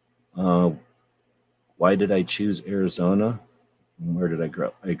 Why did I choose Arizona? Where did I grow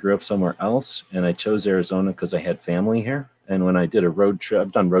up? I grew up somewhere else, and I chose Arizona because I had family here. And when I did a road trip,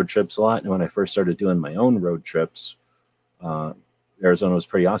 I've done road trips a lot. And when I first started doing my own road trips, Arizona was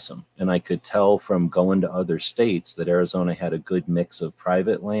pretty awesome. And I could tell from going to other states that Arizona had a good mix of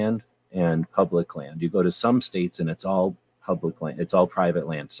private land and public land. You go to some states and it's all public land. It's all private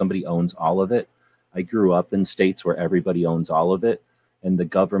land. Somebody owns all of it. I grew up in states where everybody owns all of it. And the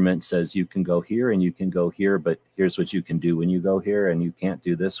government says you can go here and you can go here, but here's what you can do when you go here, and you can't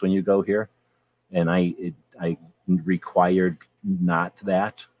do this when you go here. And I required not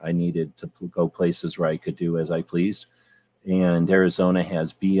that. I needed to go places where I could do as I pleased. And Arizona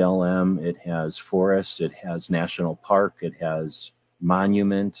has BLM, it has forest, it has national park, it has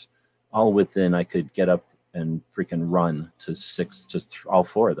monument, all within. I could get up and freaking run to all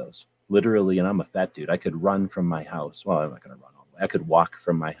four of those. Literally, and I'm a fat dude, I could run from my house. Well, I'm not going to run all the way. I could walk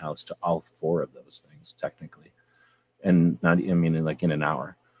from my house to all four of those things, technically. And like in an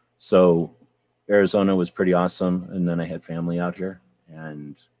hour. So Arizona was pretty awesome. And then I had family out here.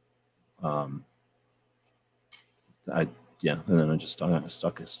 And and then I just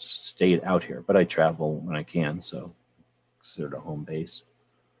stayed out here. But I travel when I can, so considered a home base.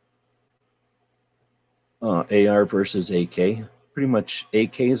 AR versus AK. Pretty much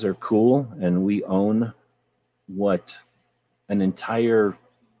AKs are cool, and we own what an entire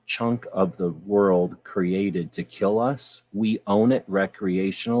chunk of the world created to kill us. We own it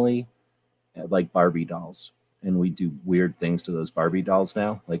recreationally, like Barbie dolls. And we do weird things to those Barbie dolls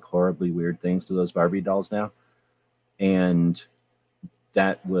now, like horribly weird things to those Barbie dolls now. And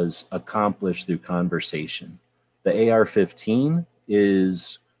that was accomplished through conversation. The AR-15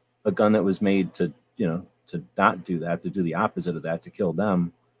 is a gun that was made to not do that, to do the opposite of that, to kill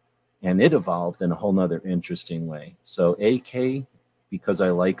them. And it evolved in a whole nother interesting way. So AK, because I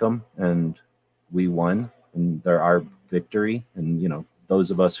like them and we won, and they're our victory. And, those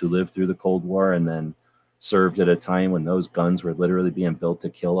of us who lived through the Cold War and then served at a time when those guns were literally being built to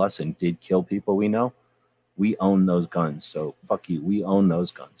kill us and did kill people we know, we own those guns. So fuck you, we own those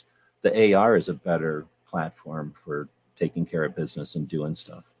guns. The AR is a better platform for taking care of business and doing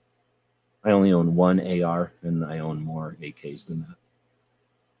stuff. I only own one AR, and I own more AKs than that.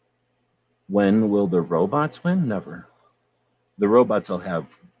 When will the robots win? Never. The robots will have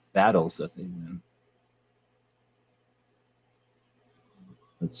battles that they win.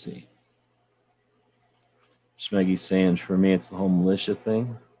 Let's see. Schmeggy's saying, for me, it's the whole militia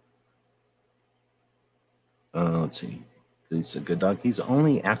thing. let's see. He's a good dog. He's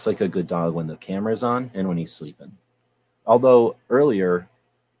only acts like a good dog when the camera's on and when he's sleeping. Although earlier,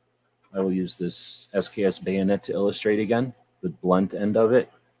 I will use this SKS bayonet to illustrate again, the blunt end of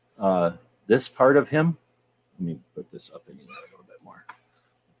it. This part of him, let me put this up in here a little bit more.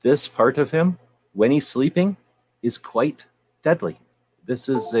 This part of him, when he's sleeping, is quite deadly. This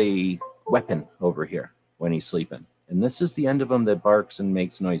is a weapon over here when he's sleeping. And this is the end of him that barks and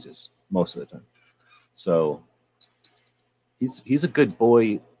makes noises most of the time. So he's a good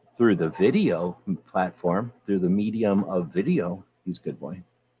boy through the video platform, through the medium of video. He's a good boy.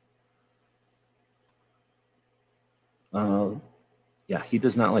 Yeah, he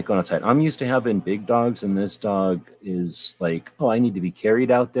does not like going outside. I'm used to having big dogs, and this dog is like, oh, I need to be carried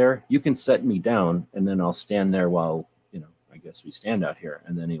out there. You can set me down, and then I'll stand there while, I guess we stand out here,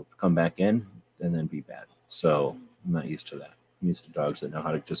 and then he'll come back in and then be bad. So I'm not used to that. I'm used to dogs that know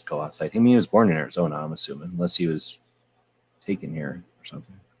how to just go outside. I mean, he was born in Arizona, I'm assuming, unless he was taken here or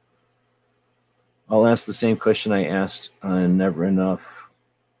something. I'll ask the same question I asked on Never Enough.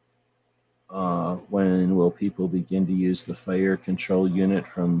 When will people begin to use the fire control unit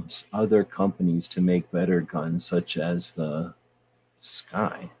from other companies to make better guns, such as the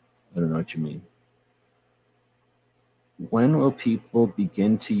Sky? I don't know what you mean. When will people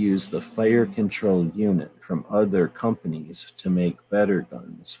begin to use the fire control unit from other companies to make better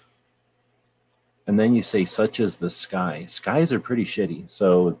guns? And then you say, such as the Sky. Skies are pretty shitty.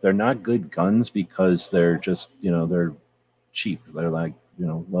 So they're not good guns because they're just, they're cheap. They're like,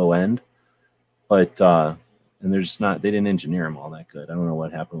 low end. But, and they're just not, they didn't engineer them all that good. I don't know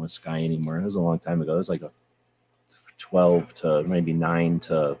what happened with Sky anymore. It was a long time ago. It was like a 12 to maybe 9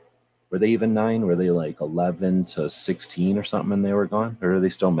 to, were they even 9? Were they like 11 to 16 or something and they were gone? Or do they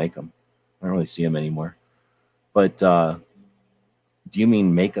still make them? I don't really see them anymore. But do you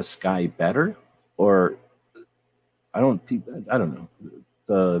mean make a Sky better? Or I don't know.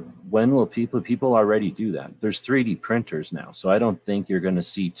 When will people already do that? There's 3D printers now, so I don't think you're going to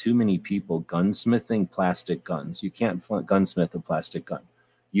see too many people gunsmithing plastic guns. You can't gunsmith a plastic gun.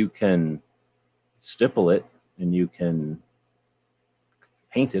 You can stipple it and you can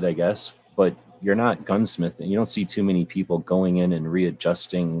paint it, I guess, but you're not gunsmithing. You don't see too many people going in and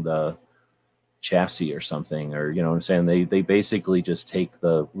readjusting the chassis or something, or what I'm saying. They basically just take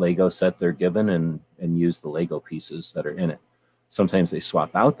the Lego set they're given and use the Lego pieces that are in it. Sometimes they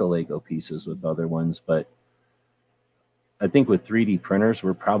swap out the Lego pieces with other ones, but I think with 3D printers,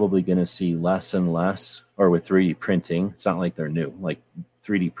 we're probably going to see less and less, or with 3D printing, it's not like they're new, like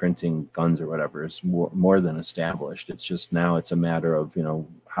 3D printing guns or whatever is more than established. It's just now it's a matter of,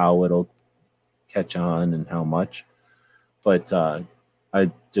 how it'll catch on and how much. But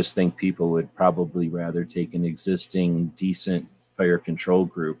I just think people would probably rather take an existing decent fire control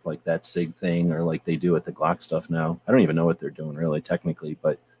group like that SIG thing, or like they do at the Glock stuff now. I don't even know what they're doing really technically,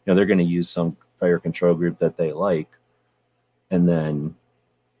 but they're going to use some fire control group that they like and then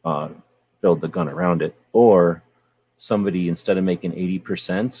build the gun around it. Or somebody, instead of making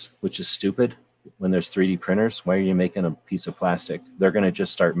 80%, which is stupid when there's 3D printers, why are you making a piece of plastic? They're going to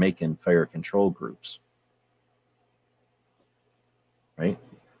just start making fire control groups, right?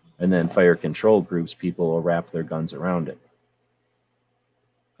 And then fire control groups, people will wrap their guns around it,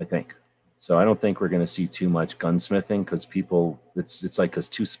 I think. So I don't think we're going to see too much gunsmithing because people, it's like it's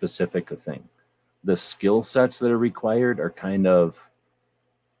too specific a thing. The skill sets that are required are kind of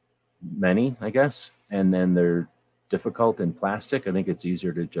many, I guess, and then they're difficult in plastic. I think it's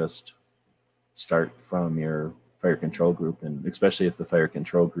easier to just start from your fire control group, and especially if the fire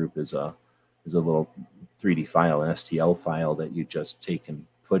control group is a little 3D file, an STL file that you just take and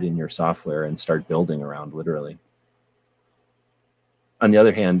put in your software and start building around, literally. On the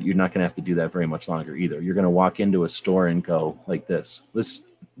other hand, you're not going to have to do that very much longer either. You're going to walk into a store and go like this.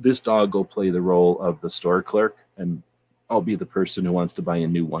 This dog will play the role of the store clerk, and I'll be the person who wants to buy a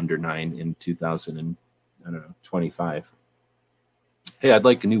new Wonder 9 in 2025. Hey, I'd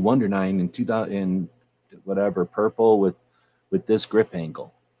like a new Wonder 9 in whatever purple with this grip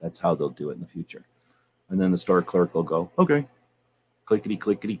angle. That's how they'll do it in the future. And then the store clerk will go, okay, clickety,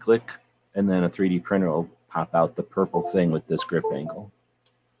 clickety, click. And then a 3D printer will pop out the purple thing with this grip angle.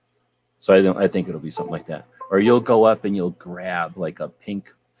 So I think it'll be something like that. Or you'll go up and you'll grab like a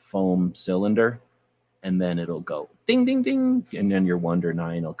pink foam cylinder, and then it'll go ding, ding, ding. And then your Wonder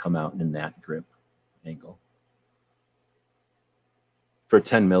 9 will come out in that grip angle. For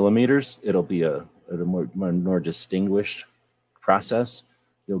 10 millimeters, it'll be a more distinguished process.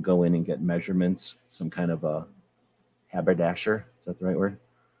 You'll go in and get measurements, some kind of a haberdasher, is that the right word?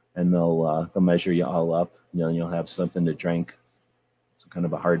 And they'll measure you all up. You'll have something to drink, some kind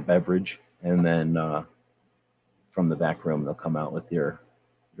of a hard beverage, and then from the back room, they'll come out with your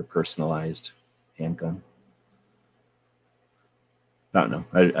personalized handgun. I don't know.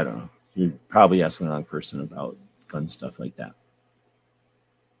 I don't know. You're probably asking the wrong person about gun stuff like that.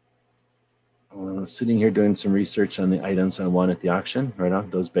 Sitting here doing some research on the items I won at the auction. Right on.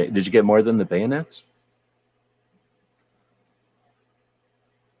 Those did you get more than the bayonets?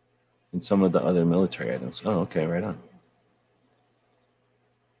 And some of the other military items. Oh, okay, right on.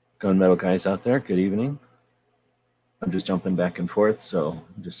 Gunmetal guys out there, good evening. I'm just jumping back and forth, so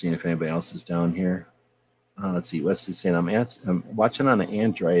I'm just seeing if anybody else is down here. Let's see, Wesley's saying, I'm watching on an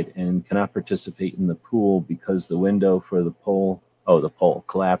Android and cannot participate in the pool because the window for the poll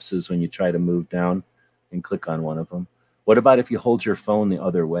collapses when you try to move down and click on one of them. What about if you hold your phone the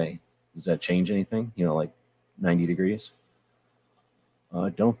other way? Does that change anything? You know, like 90 degrees?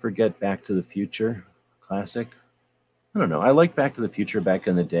 Don't forget Back to the Future, classic. I don't know. I liked Back to the Future back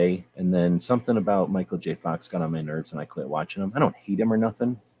in the day, and then something about Michael J. Fox got on my nerves, and I quit watching him. I don't hate him or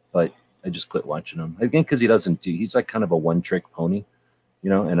nothing, but I just quit watching him. I think because he's like kind of a one-trick pony, you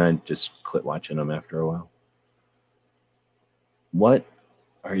know, and I just quit watching him after a while. What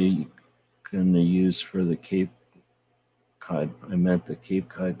are you going to use for the Cape Cod? I meant the Cape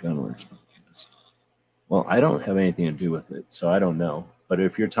Cod Gunworks podcast. Well, I don't have anything to do with it, so I don't know. But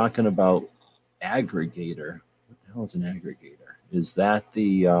if you're talking about aggregator, what the hell is an aggregator? Is that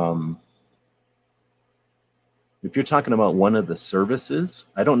the if you're talking about one of the services,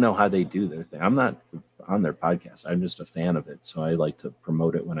 I don't know how they do their thing. I'm not on their podcast. I'm just a fan of it, so I like to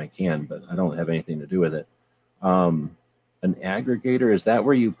promote it when I can, but I don't have anything to do with it. An aggregator, is that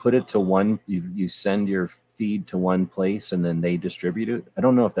where you put it to one, you send your feed to one place and then they distribute it? I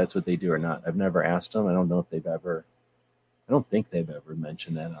don't know if that's what they do or not. I've never asked them. I don't think they've ever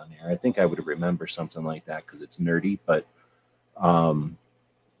mentioned that on air. I think I would remember something like that because it's nerdy, but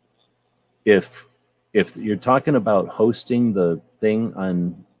if you're talking about hosting the thing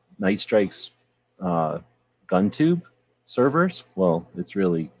on Night Strike's GunTube servers, well, it's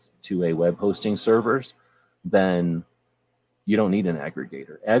really 2A web hosting servers, then you don't need an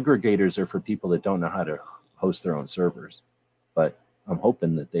aggregator. Aggregators are for people that don't know how to host their own servers, but I'm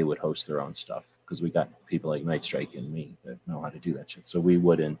hoping that they would host their own stuff because we got people like Night Strike and me that know how to do that shit. So we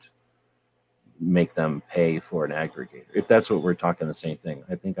wouldn't make them pay for an aggregator. If that's what we're talking the same thing,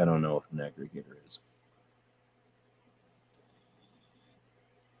 I don't know if an aggregator is.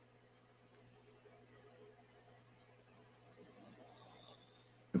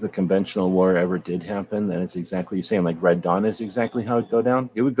 If a conventional war ever did happen, then it's exactly you're saying, like Red Dawn is exactly how it go down.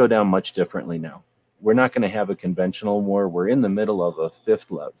 It would go down much differently now. We're not going to have a conventional war. We're in the middle of a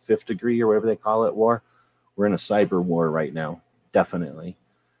fifth degree or whatever they call it war. We're in a cyber war right now, definitely.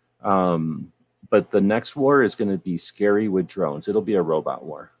 But the next war is going to be scary with drones. It'll be a robot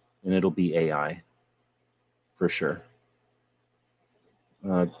war, and it'll be AI for sure.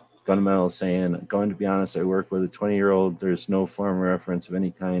 Gunmetal is saying, going to be honest, I work with a 20-year-old. There's no form of reference of any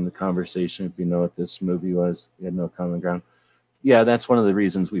kind. The conversation, if you know what this movie was, we had no common ground. Yeah, that's one of the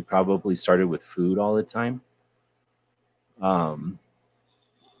reasons we probably started with food all the time.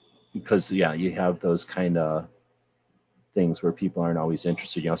 Because, yeah, you have those kind of things where people aren't always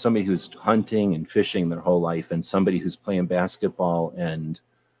interested. You know, somebody who's hunting and fishing their whole life and somebody who's playing basketball and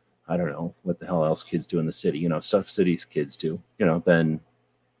I don't know what the hell else kids do in the city, you know, stuff cities kids do, you know, then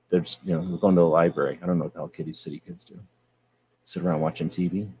they're just, you know, we're going to the library. I don't know what the hell city kids do. Sit around watching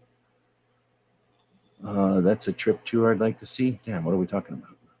TV. That's a trip tour I'd like to see. Damn, what are we talking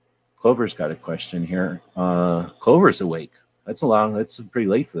about? Clover's got a question here. Clover's awake. That's pretty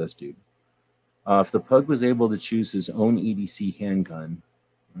late for this dude. If the Pug was able to choose his own EDC handgun,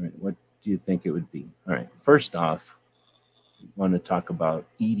 all right, what do you think it would be? All right, first off, I want to talk about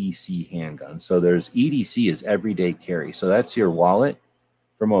EDC handgun. So there's EDC is everyday carry. So that's your wallet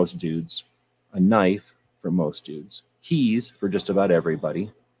for most dudes, a knife for most dudes, keys for just about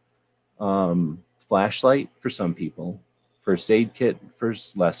everybody, flashlight for some people, first aid kit for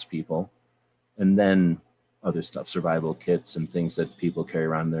less people, and then other stuff, survival kits and things that people carry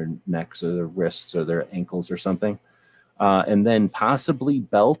around their necks or their wrists or their ankles or something. And then possibly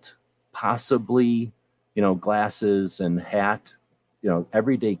belt, possibly, you know, glasses and hat, you know,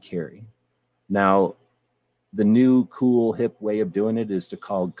 everyday carry. Now, the new cool hip way of doing it is to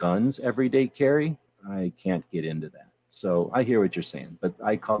call guns everyday carry. I can't get into that. So I hear what you're saying, but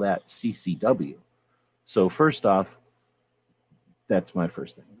I call that CCW. So first off, that's my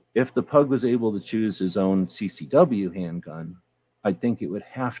first thing. If the Pug was able to choose his own CCW handgun, I think it would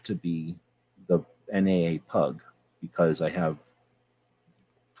have to be the NAA Pug because I have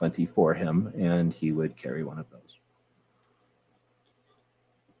plenty for him and he would carry one of those.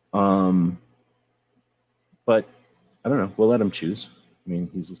 But I don't know. We'll let him choose. I mean,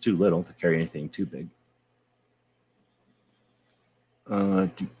 he's too little to carry anything too big.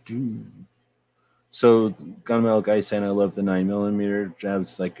 So Gunmetal guy saying I love the 9mm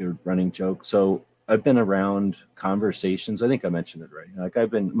jabs, like a running joke. So I've been around conversations. I think I mentioned it right. Like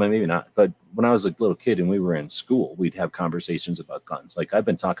I've been, well, maybe not, but when I was a little kid and we were in school, we'd have conversations about guns. Like I've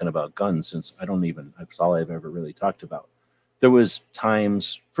been talking about guns since that's all I've ever really talked about. There was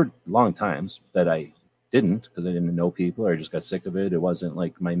times for long times that I didn't, because I didn't know people or I just got sick of it. It wasn't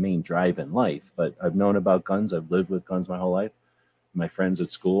like my main drive in life, but I've known about guns. I've lived with guns my whole life. My friends at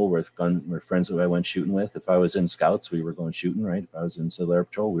school were friends that I went shooting with. If I was in scouts, we were going shooting, right? If I was in Civil Air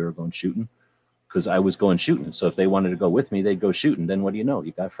Patrol, we were going shooting because I was going shooting. So if they wanted to go with me, they'd go shooting. Then what do you know?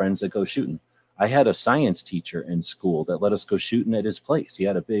 You got friends that go shooting. I had a science teacher in school that let us go shooting at his place. He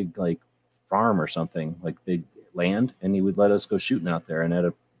had a big like farm or something, like big land, and he would let us go shooting out there.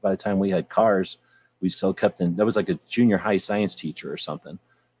 And by the time we had cars, we still kept in. That was like a junior high science teacher or something.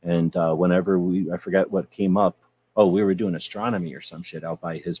 And whenever I forget what came up. Oh, we were doing astronomy or some shit out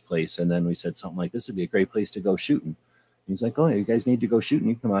by his place. And then we said something like, this would be a great place to go shooting. And he's like, oh, you guys need to go shooting.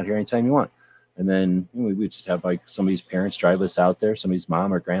 You can come out here anytime you want. And then we just have like somebody's parents drive us out there. Somebody's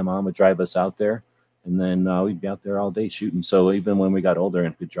mom or grandma would drive us out there. And then we'd be out there all day shooting. So even when we got older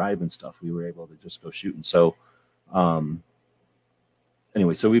and could drive and stuff, we were able to just go shooting. So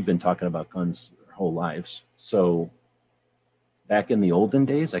anyway, so we've been talking about guns our whole lives. So back in the olden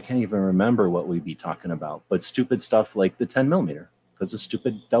days, I can't even remember what we'd be talking about, but stupid stuff like the 10mm, because the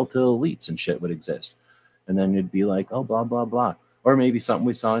stupid Delta Elites and shit would exist. And then it'd be like, oh, blah, blah, blah. Or maybe something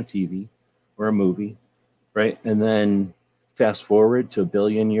we saw on TV or a movie, right? And then fast forward to a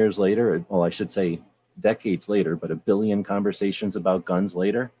billion years later, well, I should say decades later, but a billion conversations about guns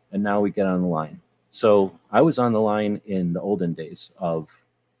later, and now we get on the line. So I was on the line in the olden days of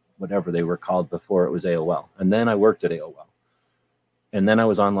whatever they were called before it was AOL. And then I worked at AOL. And then I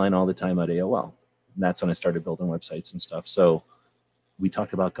was online all the time at AOL. And that's when I started building websites and stuff. So we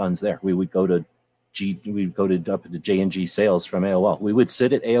talked about guns there. We would go to up to J&G sales from AOL. We would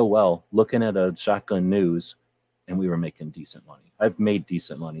sit at AOL looking at a Shotgun News, and we were making decent money. I've made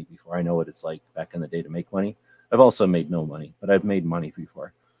decent money before. I know what it's like back in the day to make money. I've also made no money, but I've made money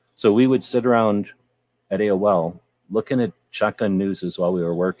before. So we would sit around at AOL looking at Shotgun News while we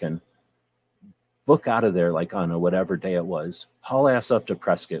were working, book out of there like on a whatever day it was, haul ass up to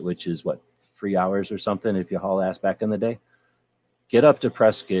Prescott, which is what, 3 hours or something if you haul ass back in the day. Get up to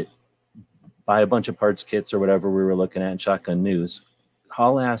Prescott, buy a bunch of parts kits or whatever we were looking at in Shotgun News,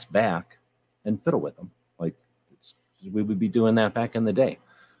 haul ass back and fiddle with them. Like we would be doing that back in the day.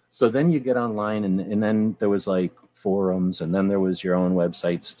 So then you get online and then there was like forums, and then there was your own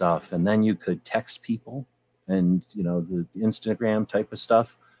website stuff, and then you could text people and, you know, the Instagram type of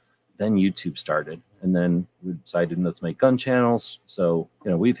stuff. Then YouTube started, and then we decided let's make gun channels. So,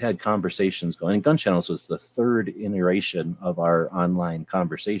 you know, we've had conversations going, and gun channels was the third iteration of our online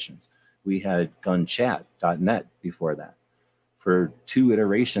conversations. We had gunchat.net before that. For 2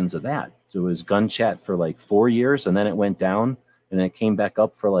 iterations of that, there was gun chat for like 4 years, and then it went down, and then it came back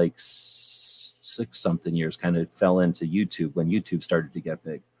up for like 6 something years, kind of fell into YouTube when YouTube started to get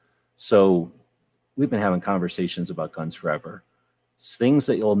big. So we've been having conversations about guns forever. Things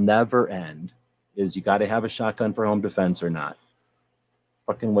that you'll never end is you got to have a shotgun for home defense or not.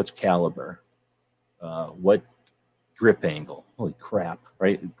 Fucking which caliber? What grip angle? Holy crap,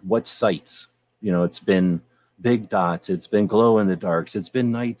 right? What sights? You know, it's been big dots. It's been glow in the darks. It's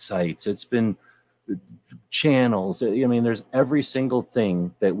been night sights. It's been channels. I mean, there's every single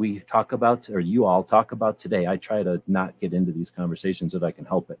thing that we talk about, or you all talk about today. I try to not get into these conversations if I can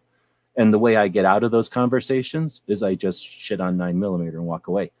help it. And the way I get out of those conversations is I just shit on 9mm and walk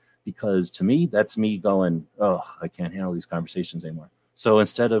away. Because to me, that's me going, oh, I can't handle these conversations anymore. So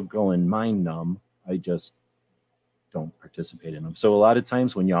instead of going mind numb, I just don't participate in them. So a lot of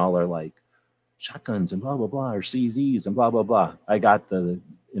times when y'all are like shotguns and blah, blah, blah, or CZs and blah, blah, blah, I got in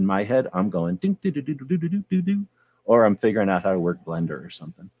my head, I'm going, ding, do, do, do, do, do, do, do, or I'm figuring out how to work Blender or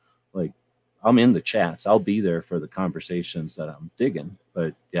something. Like, I'm in the chats. I'll be there for the conversations that I'm digging.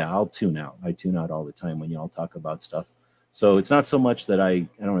 But yeah, I'll tune out. I tune out all the time when y'all talk about stuff. So it's not so much that I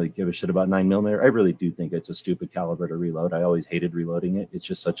don't really give a shit about 9mm. I really do think it's a stupid caliber to reload. I always hated reloading it. It's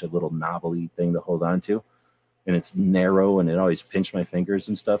just such a little novelty thing to hold on to. And it's narrow, and it always pinched my fingers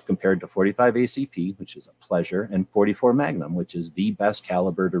and stuff compared to 45 ACP, which is a pleasure, and 44 Magnum, which is the best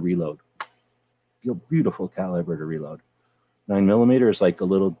caliber to reload. Beautiful caliber to reload. 9mm is like a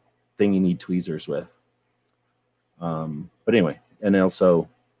little thing you need tweezers with. But anyway, and also,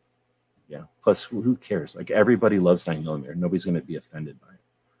 yeah, plus who cares? Like, everybody loves 9mm. Nobody's going to be offended by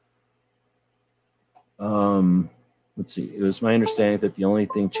it. let's see. It was my understanding that the only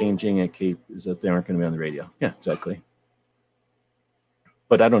thing changing at Cape is that they aren't going to be on the radio. Yeah, exactly.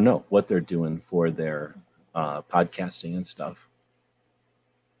 But I don't know what they're doing for their podcasting and stuff.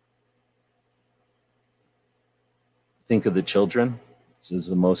 Think of the children. This is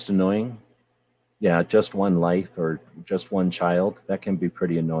the most annoying. Yeah, just one life or just one child. That can be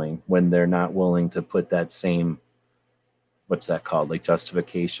pretty annoying when they're not willing to put that same, what's that called? Like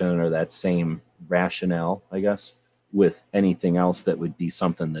justification or that same rationale, I guess, with anything else that would be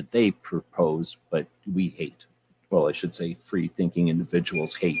something that they propose, but we hate. Well, I should say free thinking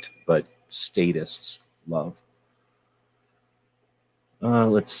individuals hate, but statists love.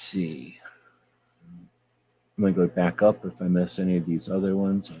 Let's see. I'm going to go back up if I miss any of these other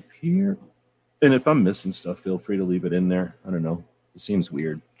ones up here. And if I'm missing stuff, feel free to leave it in there. I don't know. It seems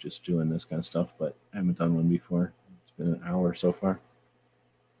weird just doing this kind of stuff, but I haven't done one before. It's been an hour so far.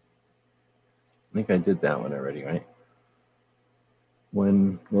 I think I did that one already, right?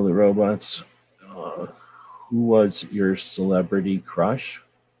 When will the robots... who was your celebrity crush?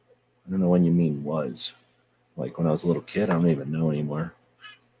 I don't know when you mean was. Like when I was a little kid, I don't even know anymore.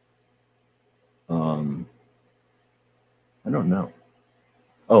 I don't know.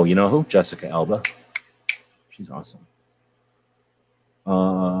 Oh, you know who? Jessica Alba. She's awesome.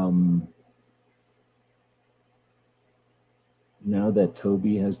 Now that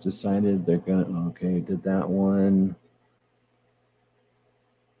Toby has decided they're gonna, okay, did that one.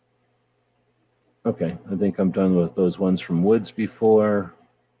 Okay, I think I'm done with those ones from Woods before.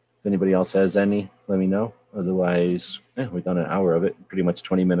 If anybody else has any, let me know. Otherwise, we've done an hour of it. Pretty much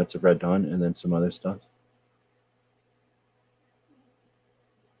 20 minutes of Red Dawn and then some other stuff.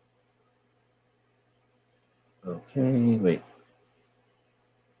 Okay, wait.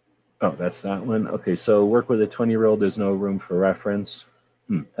 Oh, that's that one. Okay, so work with a 20-year-old, there's no room for reference.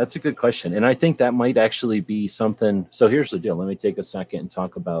 That's a good question. And I think that might actually be something. So here's the deal. Let me take a second and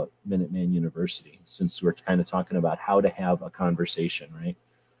talk about Minuteman University, since we're kind of talking about how to have a conversation, right?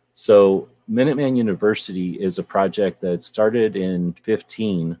 So Minuteman University is a project that started in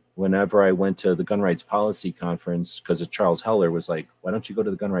 2015 whenever I went to the Gun Rights Policy Conference, because Charles Heller was like, why don't you go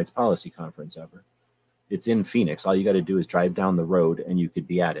to the Gun Rights Policy Conference ever? It's in Phoenix. All you got to do is drive down the road and you could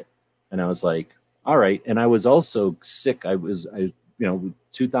be at it. And I was like, all right. And I was also sick. I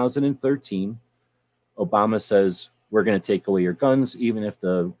 2013, Obama says, we're going to take away your guns, even if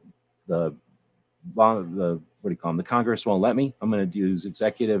the what do you call them? The Congress won't let me. I'm going to use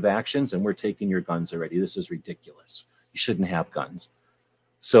executive actions and we're taking your guns already. This is ridiculous. You shouldn't have guns.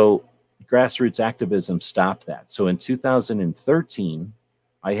 So grassroots activism stopped that. So in 2013,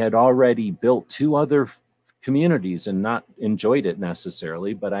 I had already built 2 other communities and not enjoyed it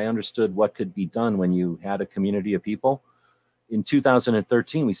necessarily, but I understood what could be done when you had a community of people. In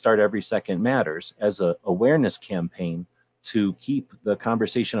 2013, we started Every Second Matters as an awareness campaign to keep the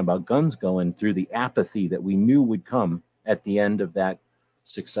conversation about guns going through the apathy that we knew would come at the end of that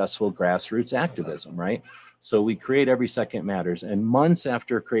successful grassroots activism, right? So we create Every Second Matters, and months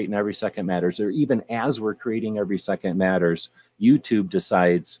after creating Every Second Matters, or even as we're creating Every Second Matters, YouTube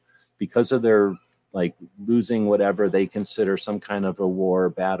decides, because of their like losing whatever they consider some kind of a war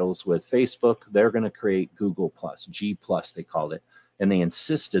battles with Facebook, they're going to create Google Plus, G Plus they called it. And they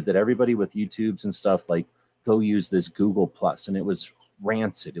insisted that everybody with YouTubes and stuff like go use this Google Plus. And it was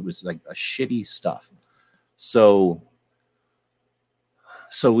rancid. It was like a shitty stuff. So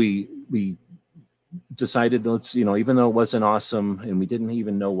we decided, let's, even though it wasn't awesome and we didn't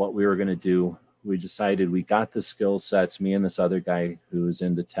even know what we were going to do, we decided we got the skill sets, me and this other guy who was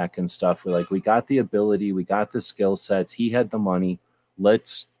into tech and stuff. We're like, we got the ability, we got the skill sets. He had the money.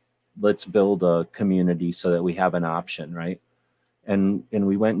 Let's build a community so that we have an option, right? And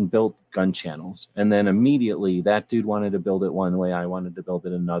we went and built gun channels. And then immediately that dude wanted to build it one way. I wanted to build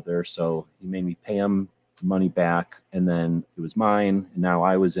it another. So he made me pay him the money back. And then it was mine. And now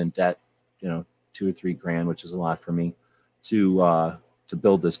I was in debt, $2 or $3 grand, which is a lot for me to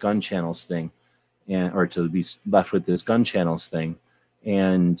build this gun channels thing. Or to be left with this gun channels thing.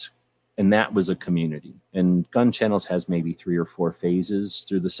 And that was a community. And gun channels has maybe 3 or 4 phases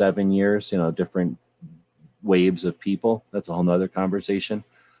through the 7 years, different waves of people. That's a whole nother conversation.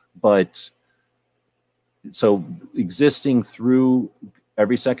 But so existing through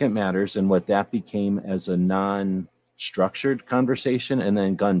Every Second Matters and what that became as a non-structured conversation, and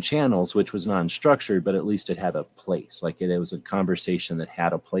then gun channels, which was non-structured, but at least it had a place. Like it was a conversation that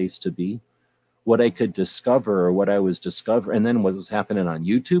had a place to be. What I could discover, or what I was discovering, and then what was happening on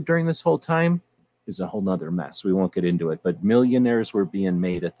YouTube during this whole time is a whole nother mess. We won't get into it, but millionaires were being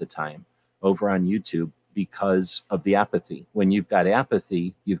made at the time over on YouTube because of the apathy. When you've got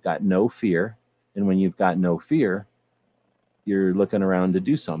apathy, you've got no fear. And when you've got no fear, you're looking around to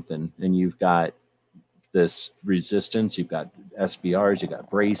do something, and you've got this resistance, you've got SBRs, you've got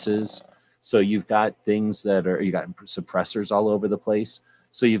braces. So you've got things that are, you got suppressors all over the place.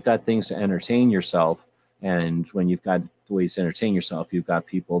 So you've got things to entertain yourself. And when you've got ways to entertain yourself, you've got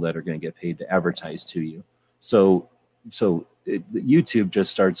people that are going to get paid to advertise to you. So YouTube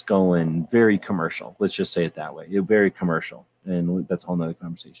just starts going very commercial. Let's just say it that way. Very commercial. And that's a whole nother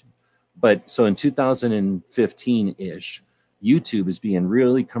conversation. But so in 2015-ish, YouTube is being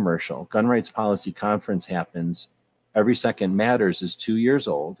really commercial. Gun Rights Policy Conference happens. Every Second Matters is 2 years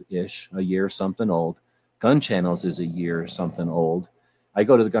old-ish, a year something old. Gun Channels is a year something old. I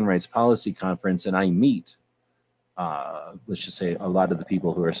go to the Gun Rights Policy Conference and I meet, let's just say, a lot of the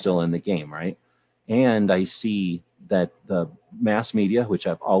people who are still in the game, right? And I see that the mass media, which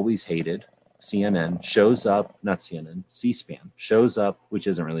I've always hated, CNN, shows up, not CNN, C-SPAN, shows up, which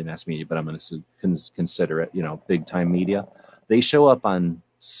isn't really mass media, but I'm going to consider it, big time media. They show up on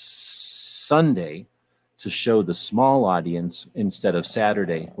Sunday to show the small audience instead of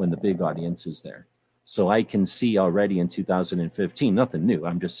Saturday when the big audience is there. So I can see already in 2015, nothing new.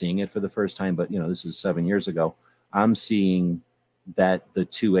 I'm just seeing it for the first time, but this is 7 years ago. I'm seeing that the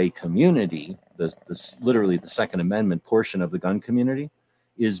 2A community, literally the Second Amendment portion of the gun community,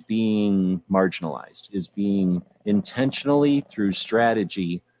 is being marginalized, is being intentionally through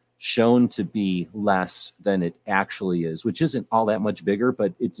strategy shown to be less than it actually is, which isn't all that much bigger,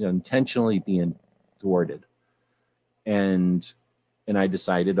 but it's intentionally being thwarted. And I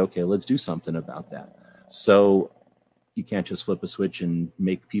decided, okay, let's do something about that. So you can't just flip a switch and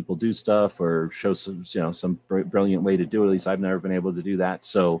make people do stuff or show some brilliant way to do it. At least I've never been able to do that.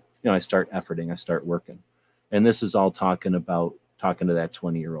 So, I start efforting, I start working. And this is all talking to that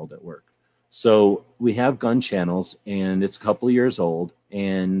 20-year-old at work. So we have Gun Channels, and it's a couple of years old,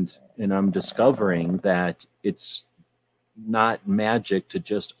 and I'm discovering that it's not magic to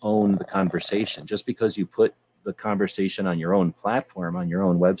just own the conversation. Just because you put the conversation on your own platform, on your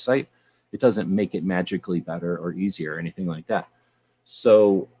own website, it doesn't make it magically better or easier or anything like that.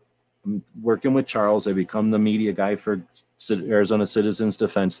 So I'm working with Charles. I become the media guy for Arizona Citizens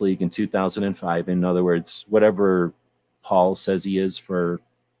Defense League in 2005. In other words, whatever Paul says he is for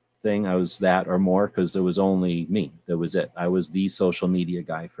thing, I was that or more, because there was only me. That was it. I was the social media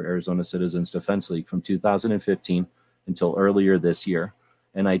guy for Arizona Citizens Defense League from 2015 until earlier this year.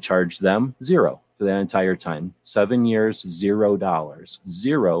 And I charged them $0 for that entire time. 7 years, $0.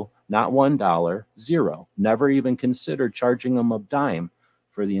 Zero, not $1, $0. Never even considered charging them a dime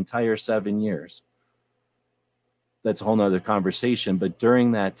for the entire 7 years. That's a whole nother conversation. But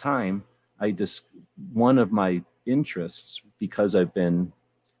during that time, one of my interests, because I've been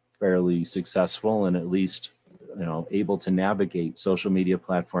fairly successful and at least able to navigate social media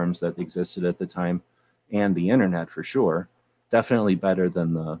platforms that existed at the time, and the internet for sure, definitely better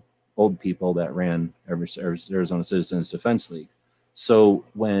than the old people that ran Arizona Citizens Defense League. So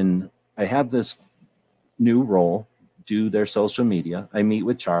when I have this new role, do their social media, I meet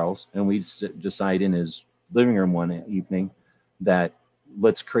with Charles, and we decide in his living room one evening that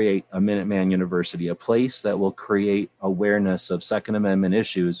let's create a Minuteman University, a place that will create awareness of Second Amendment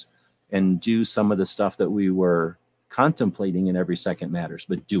issues and do some of the stuff that we were contemplating in Every Second Matters,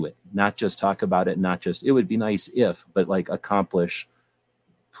 but do it, not just talk about it, not just, it would be nice if, but like accomplish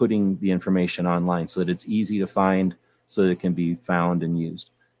putting the information online so that it's easy to find, so that it can be found and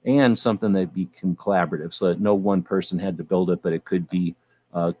used, and something that become collaborative so that no one person had to build it, but it could be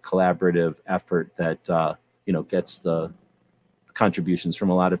a collaborative effort that, gets the contributions from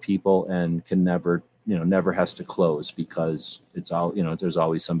a lot of people and can never has to close because it's all, there's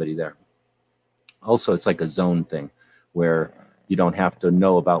always somebody there. Also, it's like a zone thing where you don't have to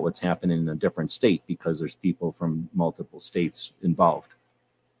know about what's happening in a different state because there's people from multiple states involved.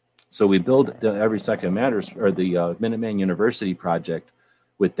 So we build the Every Second Matters, or the Minuteman University project,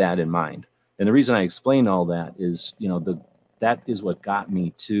 with that in mind. And the reason I explain all that is, that is what got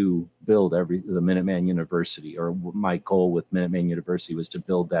me to build the Minuteman University, or my goal with Minuteman University was to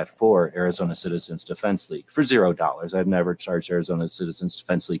build that for Arizona Citizens Defense League for $0. I've never charged Arizona Citizens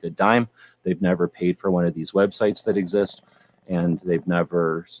Defense League a dime. They've never paid for one of these websites that exist, and they've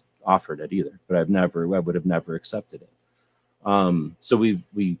never offered it either. But I would have never accepted it. So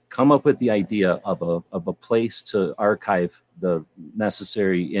we come up with the idea of a place to archive the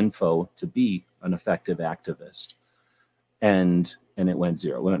necessary info to be an effective activist. And it went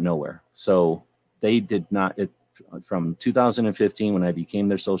 $0, went nowhere. So they did not, from 2015, when I became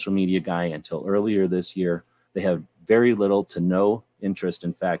their social media guy, until earlier this year, they have very little to no interest.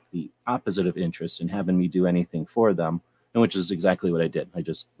 In fact, the opposite of interest in having me do anything for them, and which is exactly what I did. I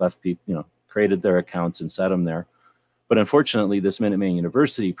just left people, created their accounts and set them there. But unfortunately, this Minuteman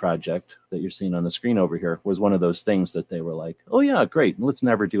University project that you're seeing on the screen over here was one of those things that they were like, oh yeah, great, let's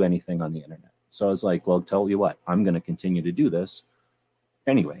never do anything on the internet. So I was like, well, tell you what, I'm going to continue to do this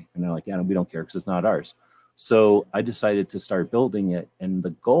anyway. And they're like, yeah, we don't care because it's not ours. So I decided to start building it. And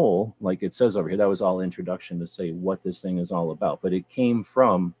the goal, like it says over here, that was all introduction to say what this thing is all about. But it came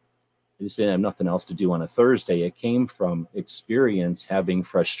from, I just didn't have nothing else to do on a Thursday. It came from experience having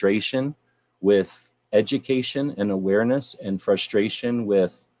frustration with education and awareness, and frustration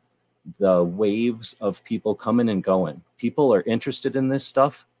with the waves of people coming and going. People are interested in this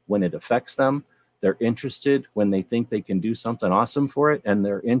stuff when it affects them. They're interested when they think they can do something awesome for it, and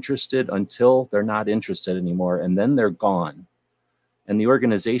they're interested until they're not interested anymore, and then they're gone. And the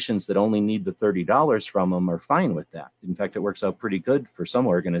organizations that only need the $30 from them are fine with that. In fact, it works out pretty good for some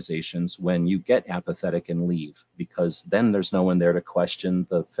organizations when you get apathetic and leave, because then there's no one there to question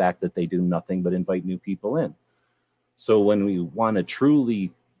the fact that they do nothing but invite new people in. So when we want to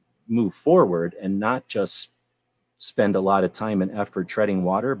truly move forward and not just spend a lot of time and effort treading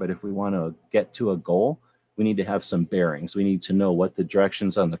water, but if we want to get to a goal, we need to have some bearings. We need to know what the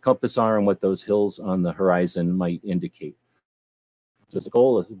directions on the compass are and what those hills on the horizon might indicate. So the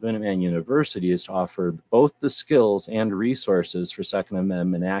goal of Minuteman University is to offer both the skills and resources for Second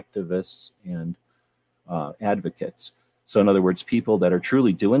Amendment activists and advocates. So in other words, people that are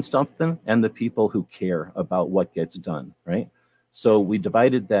truly doing something and the people who care about what gets done, right? So we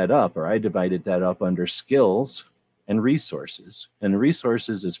divided that up, or I divided that up under skills and resources. And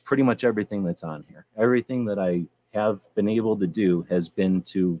resources is pretty much everything that's on here. Everything that I have been able to do has been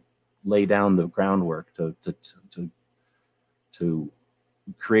to lay down the groundwork to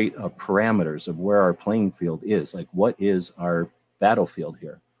create parameters of where our playing field is. Like, what is our battlefield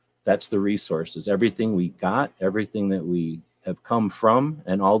here? That's the resources. Everything we got, everything that we have come from,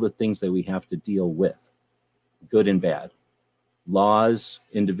 and all the things that we have to deal with, good and bad. Laws,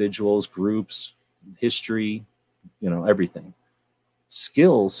 individuals, groups, history, everything.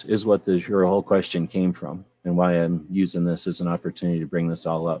 Skills is what your whole question came from, and why I'm using this as an opportunity to bring this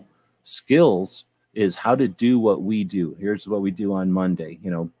all up. Skills is how to do what we do. Here's what we do on Monday,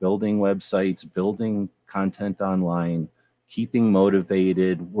 building websites, building content online, keeping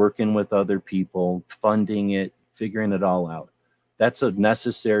motivated, working with other people, funding it, figuring it all out. That's a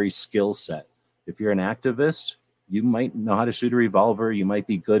necessary skill set. If you're an activist, you might know how to shoot a revolver, you might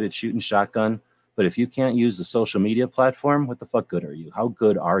be good at shooting shotgun, but if you can't use the social media platform, what the fuck good are you? How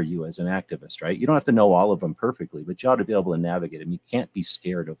good are you as an activist, right? You don't have to know all of them perfectly, but you ought to be able to navigate them. You can't be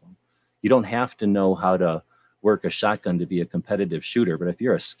scared of them. You don't have to know how to work a shotgun to be a competitive shooter, but if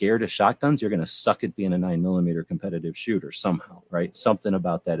you're scared of shotguns, you're going to suck at being a 9mm competitive shooter somehow, right? Something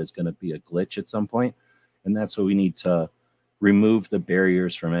about that is going to be a glitch at some point, and that's what we need to remove the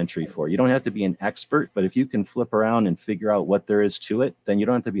barriers from entry for. You don't have to be an expert, but if you can flip around and figure out what there is to it, then you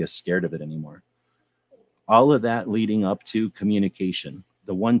don't have to be scared of it anymore. All of that leading up to communication.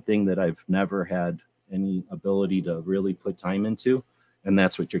 The one thing that I've never had any ability to really put time into, and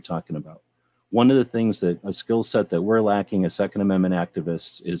that's what you're talking about. One of the things that a skill set that we're lacking as Second Amendment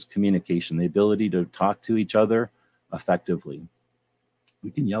activists is communication, the ability to talk to each other effectively.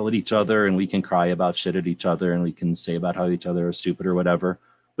 We can yell at each other and we can cry about shit at each other and we can say about how each other is stupid or whatever,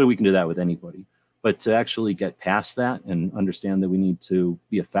 but we can do that with anybody. But to actually get past that and understand that we need to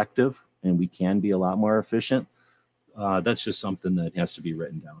be effective and we can be a lot more efficient, that's just something that has to be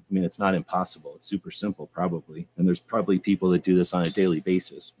written down. I mean, it's not impossible. It's super simple, probably. And there's probably people that do this on a daily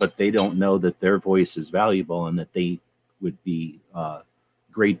basis, but they don't know that their voice is valuable and that they would be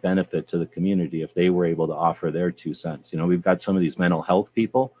great benefit to the community if they were able to offer their 2 cents. We've got some of these mental health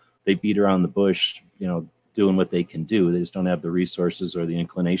people. They beat around the bush, doing what they can do. They just don't have the resources or the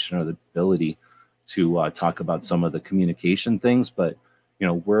inclination or the ability to talk about some of the communication things. But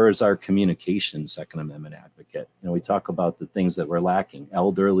where is our communication Second Amendment advocate? We talk about the things that we're lacking: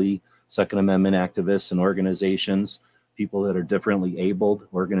 elderly Second Amendment activists and organizations, people that are differently abled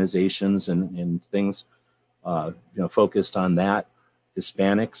organizations and things, focused on that.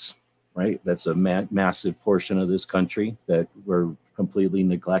 Hispanics, right? That's a massive portion of this country that we're completely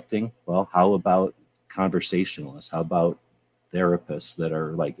neglecting. Well, how about conversationalists? How about therapists that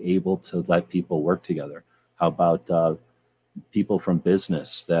are able to let people work together? How about people from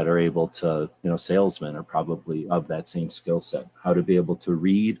business that are able to, salesmen are probably of that same skill set. How to be able to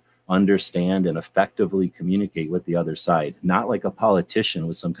read, understand, and effectively communicate with the other side, not like a politician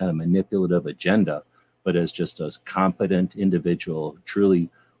with some kind of manipulative agenda, but as just a competent individual who truly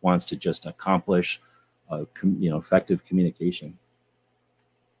wants to just accomplish, effective communication.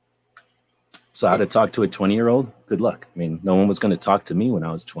 So how to talk to a 20-year-old? Good luck. I mean, no one was going to talk to me when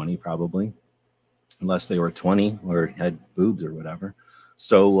I was 20, probably. unless they were 20 or had boobs or whatever.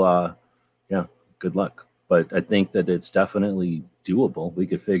 So, yeah, good luck. But I think that it's definitely doable. We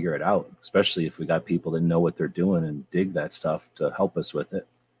could figure it out, especially if we got people that know what they're doing and dig that stuff to help us with it.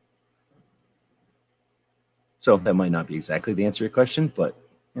 So that might not be exactly the answer to your question, but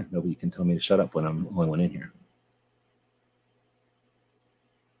yeah, nobody can tell me to shut up when I'm the only one in here.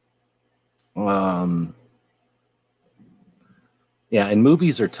 Yeah, and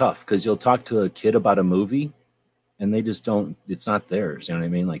movies are tough because you'll talk to a kid about a movie and they just don't, it's not theirs. You know what I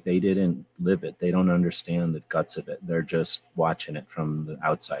mean? Like they didn't live it. They don't understand the guts of it. They're just watching it from the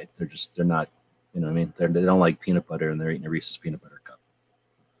outside. They're not, you know what I mean? They don't like peanut butter and they're eating a Reese's peanut butter cup.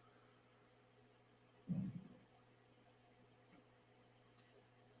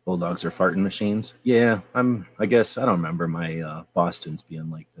 Bulldogs are farting machines. Yeah, I guess I don't remember my Bostons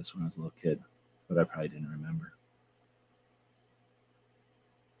being like this when I was a little kid, but I probably didn't remember.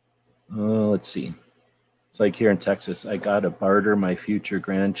 Let's see. It's like here in Texas, I got to barter my future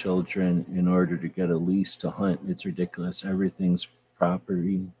grandchildren in order to get a lease to hunt. It's ridiculous. Everything's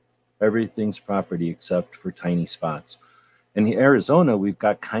property except for tiny spots. In Arizona, we've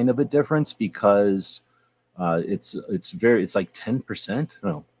got kind of a difference because it's like 10%.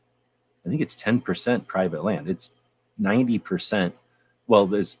 No, I think it's 10% private land. It's 90%. Well,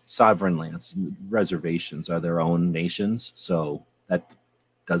 there's sovereign lands. Reservations are their own nations, so that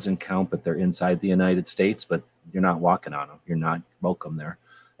doesn't count, but they're inside the United States, but you're not walking on them. You're not welcome there.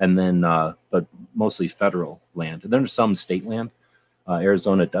 And then, but mostly federal land. And there's some state land.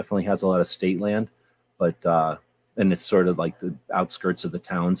 Arizona definitely has a lot of state land, but, and it's sort of like the outskirts of the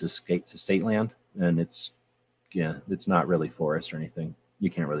towns is state land. And it's not really forest or anything.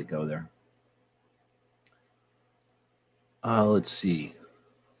 You can't really go there. Let's see.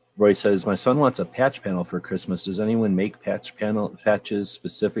 Roy says, my son wants a patch panel for Christmas. Does anyone make patches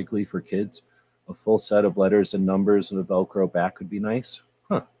specifically for kids? A full set of letters and numbers and a Velcro back would be nice.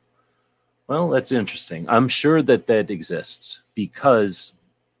 Huh. Well, that's interesting. I'm sure that exists because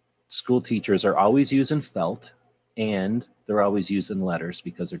school teachers are always using felt and they're always using letters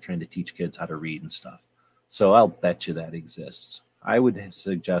because they're trying to teach kids how to read and stuff. So I'll bet you that exists. I would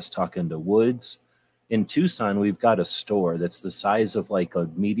suggest talking to Woods. In Tucson, we've got a store that's the size of like a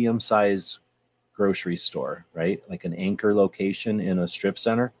medium-sized grocery store, right? Like an anchor location in a strip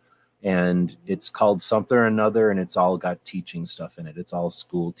center. And it's called something or another, and it's all got teaching stuff in it. It's all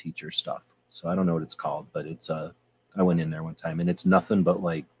school teacher stuff. So I don't know what it's called, but it's I went in there one time, and it's nothing but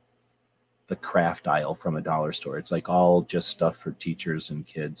like the craft aisle from a dollar store. It's like all just stuff for teachers and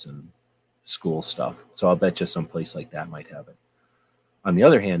kids and school stuff. So I'll bet you some place like that might have it. On the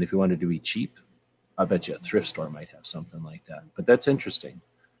other hand, if you wanted to be cheap, I bet you a thrift store might have something like that. But that's interesting.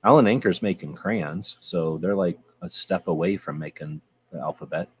 Allen Anker's making crayons, so they're like a step away from making the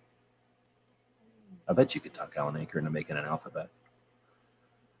alphabet. I bet you could talk Allen Anker into making an alphabet.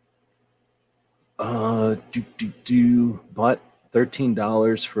 Bought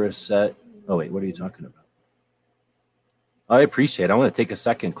 $13 for a set. Oh, wait, what are you talking about? I appreciate it. I want to take a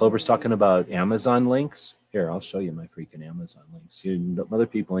second. Clover's talking about Amazon links. Here, I'll show you my freaking Amazon links. Other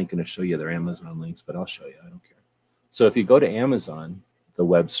people ain't going to show you their Amazon links, but I'll show you. I don't care. So if you go to Amazon, the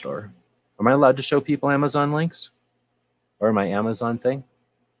web store, am I allowed to show people Amazon links? Or my Amazon thing?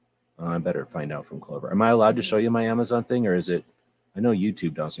 I better find out from Clover. Am I allowed to show you my Amazon thing, or is it? I know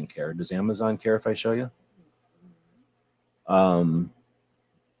YouTube doesn't care. Does Amazon care if I show you? I'm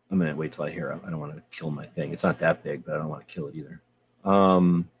going to wait till I hear it. I don't want to kill my thing. It's not that big, but I don't want to kill it either.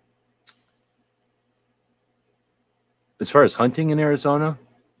 As far as hunting in Arizona,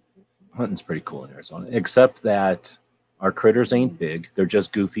 hunting's pretty cool in Arizona, except that our critters ain't big. They're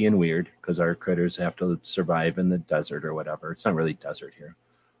just goofy and weird because our critters have to survive in the desert or whatever. It's not really desert here.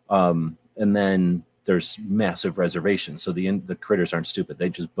 And then there's massive reservations. So the critters aren't stupid. They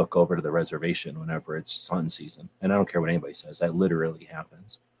just book over to the reservation whenever it's hunting season. And I don't care what anybody says. That literally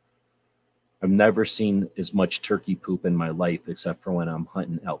happens. I've never seen as much turkey poop in my life except for when I'm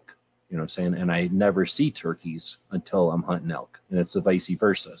hunting elk. You know what I'm saying? And I never see turkeys until I'm hunting elk. And it's the vice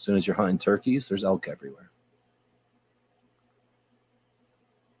versa. As soon as you're hunting turkeys, there's elk everywhere.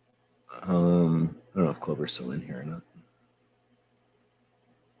 I don't know if Clover's still in here or not.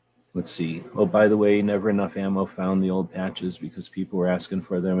 Let's see. Oh, by the way, Never Enough Ammo found the old patches because people were asking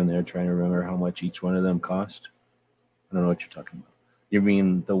for them and they're trying to remember how much each one of them cost. I don't know what you're talking about. You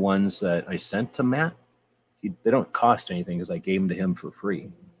mean the ones that I sent to Matt? They don't cost anything because I gave them to him for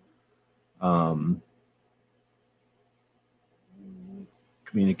free.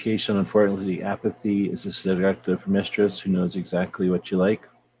 Communication, unfortunately, apathy is a seductive mistress who knows exactly what you like.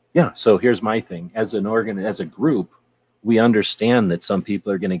 Yeah, so here's my thing. As a group, We understand that some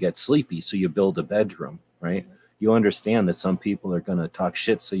people are going to get sleepy, so you build a bedroom, right? You understand that some people are going to talk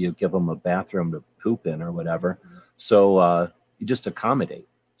shit, so you give them a bathroom to poop in or whatever. So you just accommodate.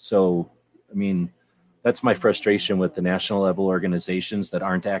 So, I mean, that's my frustration with the national level organizations that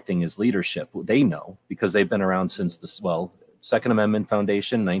aren't acting as leadership. They know because they've been around since the Second Amendment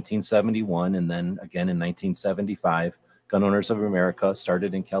Foundation, 1971, and then again in 1975. Gun Owners of America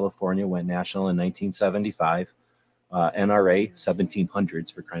started in California, went national in 1975. NRA,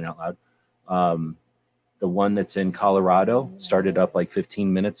 1700s for crying out loud. The one that's in Colorado started up like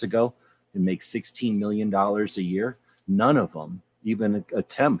 15 minutes ago. It makes $16 million a year. None of them even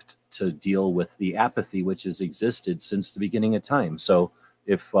attempt to deal with the apathy which has existed since the beginning of time. So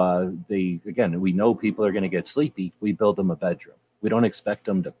if we know people are going to get sleepy, we build them a bedroom. We don't expect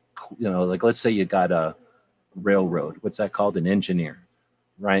them to, like let's say you got a railroad. What's that called? An engineer,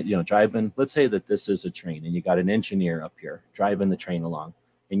 right? Driving, let's say that this is a train and you got an engineer up here driving the train along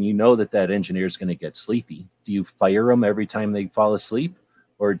and you know that engineer is going to get sleepy. Do you fire them every time they fall asleep?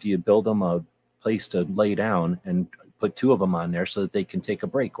 Or do you build them a place to lay down and put two of them on there so that they can take a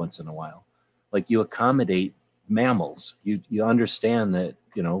break once in a while? Like you accommodate mammals. You understand that,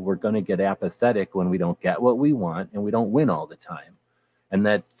 we're going to get apathetic when we don't get what we want and we don't win all the time. And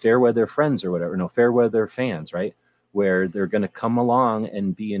that fair weather friends or whatever, fair weather fans, right? Where they're going to come along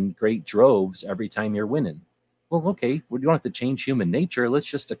and be in great droves every time you're winning. Well, okay, we don't have to change human nature. Let's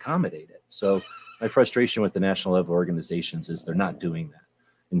just accommodate it. So my frustration with the national level organizations is they're not doing that.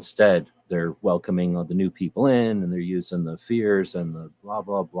 Instead, they're welcoming all the new people in and they're using the fears and the blah,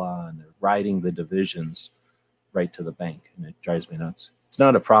 blah, blah, and they're riding the divisions right to the bank. And it drives me nuts. It's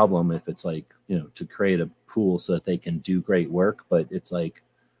not a problem if it's like, to create a pool so that they can do great work, but it's like,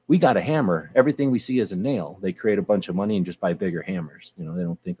 we got a hammer. Everything we see is a nail. They create a bunch of money and just buy bigger hammers. They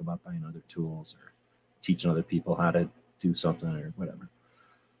don't think about buying other tools or teaching other people how to do something or whatever.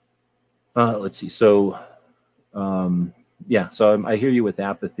 Let's see. So, so I hear you with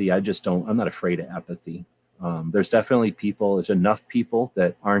apathy. I'm not afraid of apathy. There's definitely there's enough people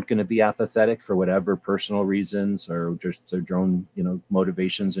that aren't going to be apathetic for whatever personal reasons or just their own,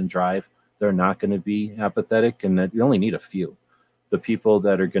 motivations and drive. They're not going to be apathetic, and that you only need a few. The people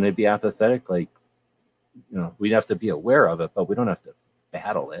that are going to be apathetic, we have to be aware of it, but we don't have to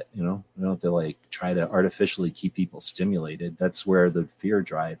battle it. We don't have to try to artificially keep people stimulated. That's where the fear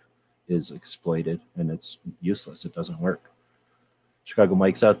drive is exploited, and it's useless. It doesn't work. Chicago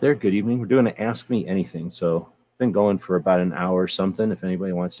Mike's out there. Good evening. We're doing an Ask Me Anything. So I've been going for about an hour or something. If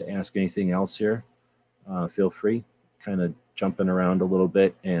anybody wants to ask anything else here, feel free. Kind of jumping around a little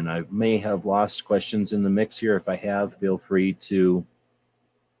bit, and I may have lost questions in the mix here. If I have, feel free to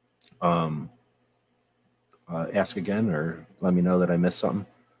ask again or let me know that I missed something.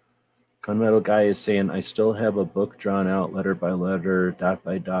 Gunmetal Guy is saying, I still have a book drawn out letter by letter, dot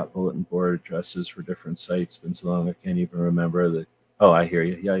by dot, bulletin board addresses for different sites. Been so long I can't even remember the. Oh, I hear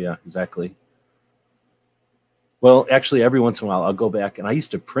you. Yeah, exactly. Well, actually, every once in a while, I'll go back, and I used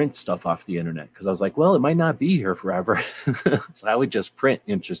to print stuff off the internet because I was like, well, it might not be here forever. So I would just print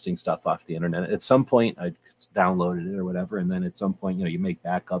interesting stuff off the internet. At some point, I downloaded it or whatever, and then at some point, you make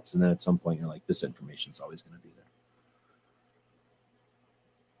backups, and then at some point, you're like, this information is always going to be there.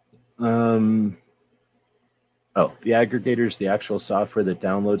 The aggregator is the actual software that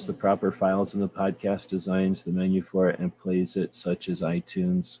downloads the proper files in the podcast, designs the menu for it, and plays it, such as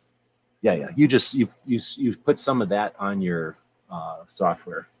iTunes. Yeah. You put some of that on your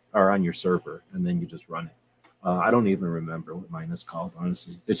software or on your server, and then you just run it. I don't even remember what mine is called,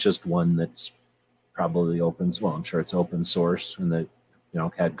 honestly. It's just one that's probably I'm sure it's open source and that,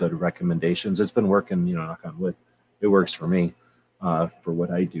 had good recommendations. It's been working, knock on wood. It works for me for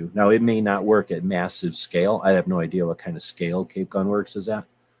what I do. Now, it may not work at massive scale. I have no idea what kind of scale Cape Gun Works is at,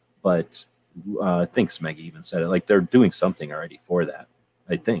 but I think Smeggy even said it. Like, they're doing something already for that,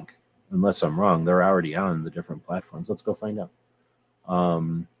 I think. Unless I'm wrong, they're already on the different platforms. Let's go find out. I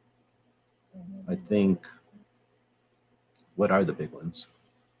think, what are the big ones?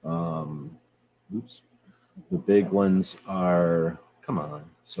 The big ones are, come on,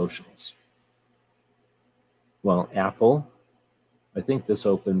 socials. Well, Apple. I think this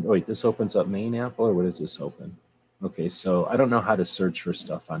this opens up main Apple, or what does this open? Okay, so I don't know how to search for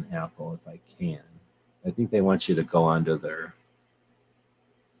stuff on Apple if I can. I think they want you to go onto their,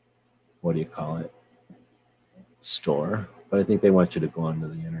 what do you call it, store, but I think they want you to go onto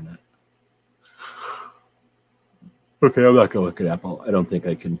the internet. Okay, I'm not going to look at Apple. I don't think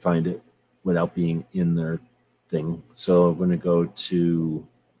I can find it without being in their thing. So I'm going to go to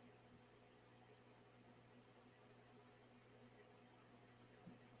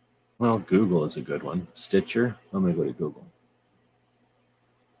Well, Google is a good one. Stitcher. I'm going to go to Google.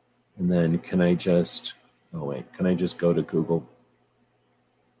 And then can I just go to Google?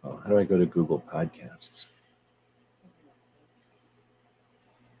 Oh, how do I go to Google Podcasts?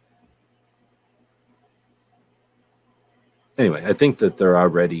 Anyway, I think that they're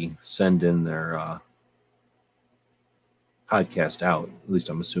already sending their podcast out. At least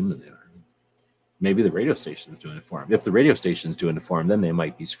I'm assuming they are. Maybe the radio station's doing it for them. If the radio station's doing it for them, then they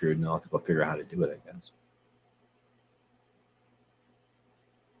might be screwed and they'll have to go figure out how to do it, I guess.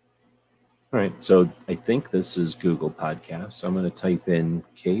 All right, so I think this is Google Podcasts. I'm going to type in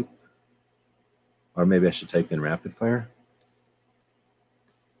Cape, or maybe I should type in Rapid Fire.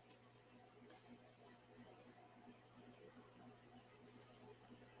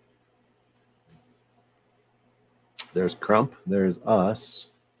 There's Crump, there's us,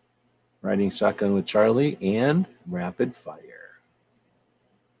 Riding Shotgun with Charlie, and Rapid Fire.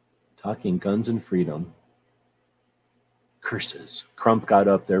 Talking Guns and Freedom. Curses. Crump got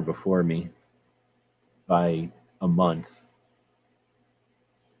up there before me by a month.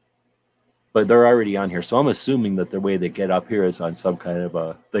 But they're already on here, so I'm assuming that the way they get up here is on some kind of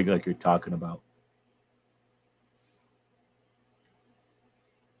a thing like you're talking about.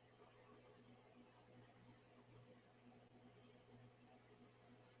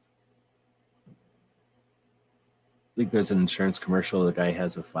 I think there's an insurance commercial. The guy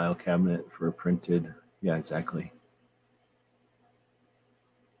has a file cabinet for a printed. Yeah, exactly.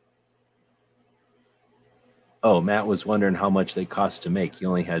 Oh, Matt was wondering how much they cost to make. He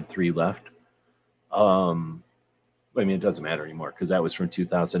only had 3 left. I mean, it doesn't matter anymore because that was from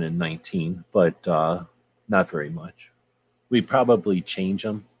 2019, but not very much. We probably change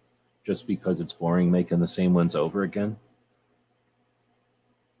them just because it's boring making the same ones over again.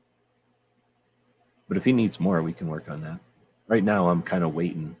 But if he needs more, we can work on that. Right now, I'm kind of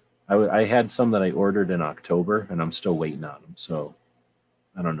waiting. I had some that I ordered in October, and I'm still waiting on them. So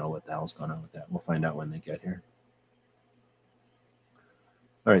I don't know what the hell's going on with that. We'll find out when they get here.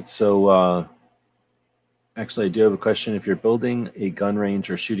 All right, so actually, I do have a question. If you're building a gun range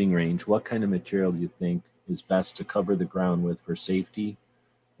or shooting range, what kind of material do you think is best to cover the ground with for safety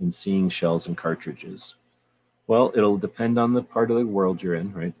in seeing shells and cartridges? Well, it'll depend on the part of the world you're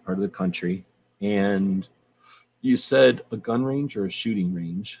in, right? Part of the country. And you said a gun range or a shooting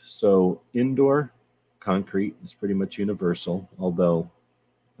range. So indoor concrete is pretty much universal, although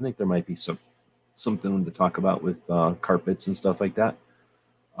I think there might be something to talk about with carpets and stuff like that.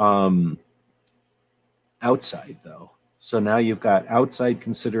 Outside, though. So now you've got outside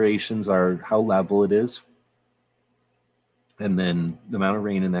considerations are how level it is, and then the amount of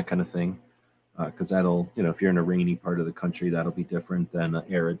rain and that kind of thing. Because that'll, if you're in a rainy part of the country, that'll be different than an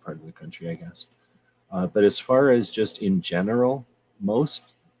arid part of the country, I guess. But as far as just in general,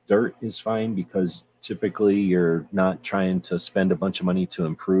 most dirt is fine because typically you're not trying to spend a bunch of money to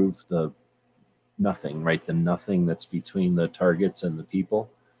improve the nothing, right? The nothing that's between the targets and the people.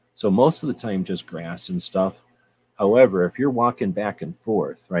 So most of the time, just grass and stuff. However, if you're walking back and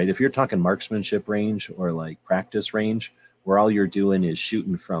forth, right? If you're talking marksmanship range or like practice range, where all you're doing is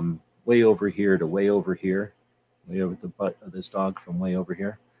shooting from way over here to way over here, way over the butt of this dog from way over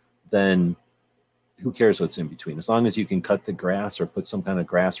here, then who cares what's in between? As long as you can cut the grass or put some kind of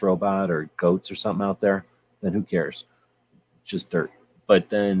grass robot or goats or something out there, then who cares? It's just dirt. But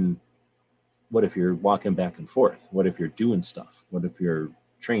then what if you're walking back and forth? What if you're doing stuff? What if you're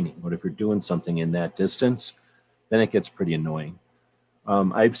training? What if you're doing something in that distance? Then it gets pretty annoying.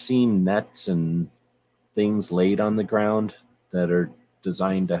 I've seen nets and things laid on the ground that are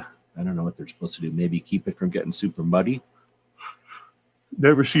designed to, I don't know what they're supposed to do, maybe keep it from getting super muddy.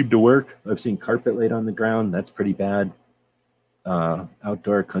 Never seemed to work. I've seen carpet laid on the ground. That's pretty bad.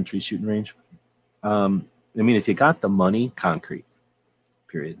 Outdoor country shooting range. I mean, if you got the money, concrete,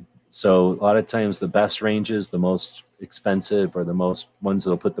 period. So a lot of times the best ranges, the most expensive or the most ones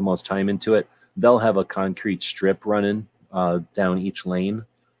that'll put the most time into it, they'll have a concrete strip running down each lane.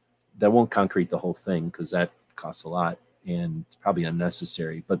 That won't concrete the whole thing because that costs a lot and it's probably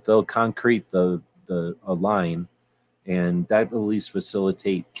unnecessary. But they'll concrete a line, and that will at least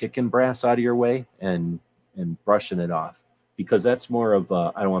facilitate kicking brass out of your way and brushing it off, because that's more of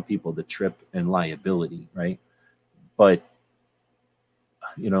I don't want people to trip and liability, right? But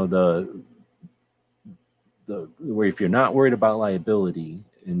where if you're not worried about liability,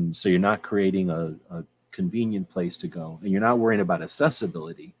 and so you're not creating a convenient place to go, and you're not worrying about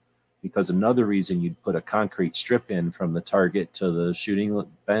accessibility, because another reason you'd put a concrete strip in from the target to the shooting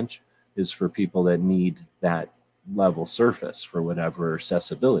bench is for people that need that level surface for whatever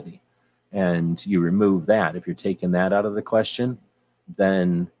accessibility. And you remove that. If you're taking that out of the question,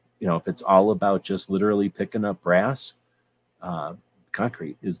 then if it's all about just literally picking up brass,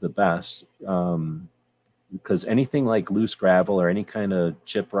 concrete is the best. Because anything like loose gravel or any kind of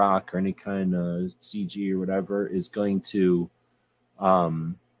chip rock or any kind of CG or whatever is going to,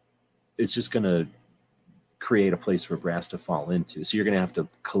 it's just going to create a place for brass to fall into. So you're going to have to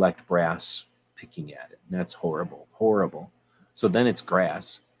collect brass picking at it. And that's horrible, horrible. So then it's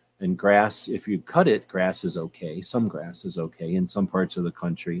grass. And grass, if you cut it, grass is okay. Some grass is okay in some parts of the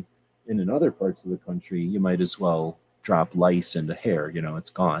country. And in other parts of the country, you might as well drop lice into hair. It's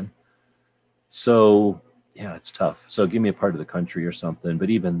gone. So yeah, it's tough. So give me a part of the country or something. But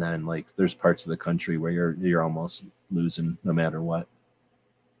even then, like there's parts of the country where you're almost losing no matter what.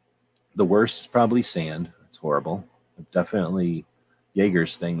 The worst is probably sand. It's horrible. Definitely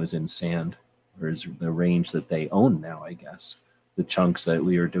Jaeger's thing was in sand. Whereas the range that they own now, I guess. The chunks that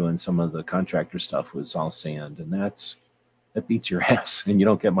we were doing, some of the contractor stuff was all sand. And that beats your ass. And you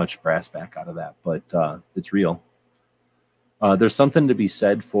don't get much brass back out of that. But it's real. There's something to be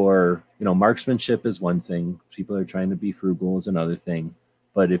said for, marksmanship is one thing. People are trying to be frugal is another thing.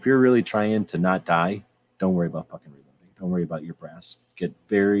 But if you're really trying to not die, don't worry about fucking reloading. Don't worry about your brass. Get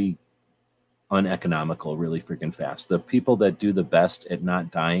very uneconomical really freaking fast. The people that do the best at not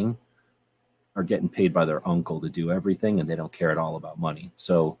dying are getting paid by their uncle to do everything, and they don't care at all about money.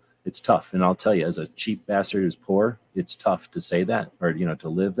 So it's tough. And I'll tell you, as a cheap bastard who's poor, it's tough to say that or, to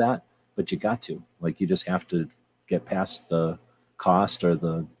live that. But you got to. Like, you just have to get past the cost or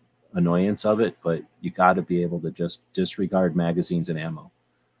the annoyance of it, but you got to be able to just disregard magazines and ammo.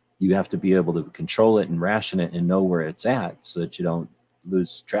 You have to be able to control it and ration it and know where it's at so that you don't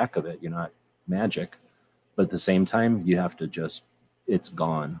lose track of it. You're not magic, but at the same time, you have to just, it's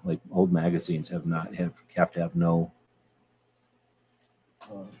gone. Like old magazines have to have no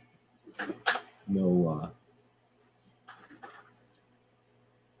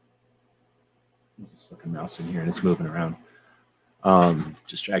just fucking mouse in here and it's moving around.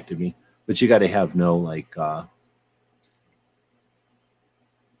 Distracted me. But you got to have no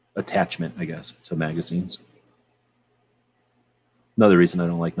attachment, I guess, to magazines. Another reason I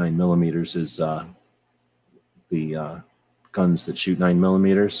don't like 9mm is the guns that shoot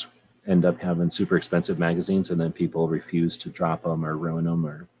 9mm end up having super expensive magazines, and then people refuse to drop them or ruin them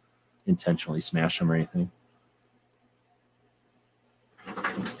or intentionally smash them or anything.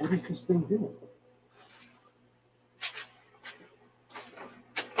 What is this thing doing?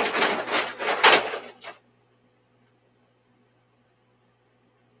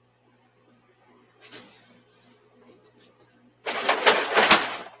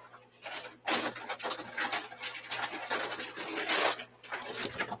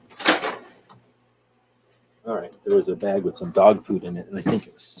 There was a bag with some dog food in it, and I think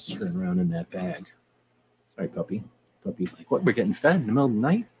it was screwing around in that bag. Sorry, puppy. Puppy's like, what, we're getting fed in the middle of the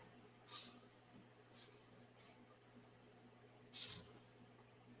night?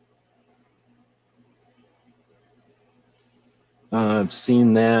 I've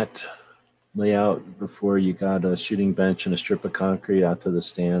seen that layout before. You got a shooting bench and a strip of concrete out to the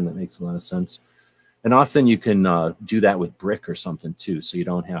stand. That makes a lot of sense. And often you can do that with brick or something too. So you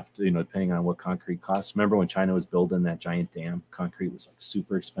don't have to, depending on what concrete costs. Remember when China was building that giant dam, concrete was like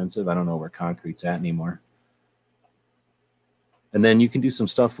super expensive. I don't know where concrete's at anymore. And then you can do some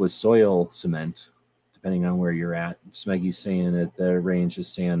stuff with soil cement, depending on where you're at. Smeggy's saying that the range is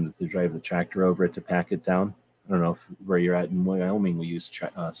sand to drive the tractor over it to pack it down. I don't know where you're at in Wyoming. We use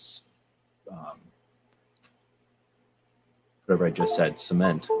whatever I just said,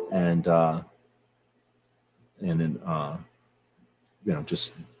 cement, and then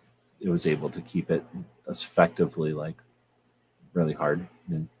just it was able to keep it effectively like really hard.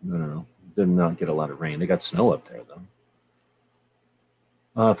 And no, did not get a lot of rain. They got snow up there though.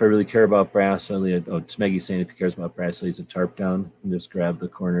 If I really care about brass, it's Maggie saying if he cares about brass, lays a tarp down and just grab the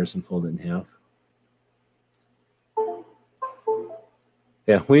corners and fold it in half.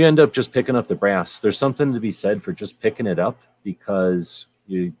 Yeah, we end up just picking up the brass. There's something to be said for just picking it up because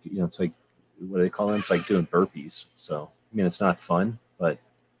it's like, what do they call it? It's like doing burpees. So, I mean, it's not fun, but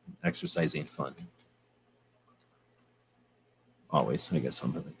exercise ain't fun. Always, I guess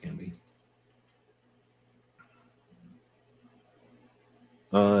some of it can be.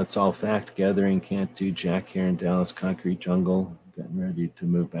 It's all fact gathering. Can't do jack here in Dallas. Concrete jungle. Getting ready to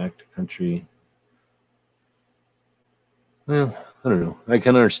move back to country. Well, I don't know. I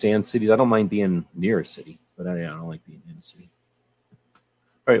can understand cities. I don't mind being near a city, but I don't like being in a city.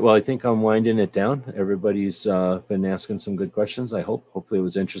 All right, well, I think I'm winding it down. Everybody's been asking some good questions, I hope. Hopefully it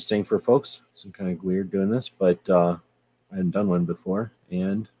was interesting for folks. It's kind of weird doing this, but I hadn't done one before,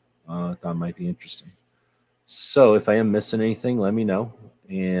 and I thought it might be interesting. So if I am missing anything, let me know,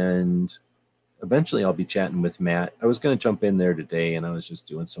 And eventually I'll be chatting with Matt. I was going to jump in there today, and I was just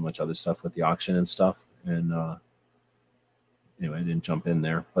doing so much other stuff with the auction and stuff. And anyway, I didn't jump in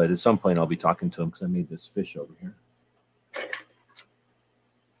there. But at some point I'll be talking to him because I made this fish over here.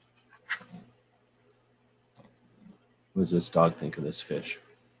 What does this dog think of this fish?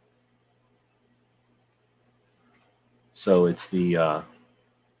 So it's the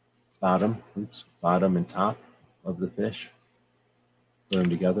bottom and top of the fish. Put them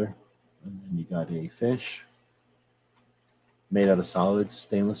together. And then you got a fish made out of solid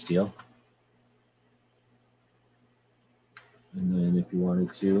stainless steel. And then if you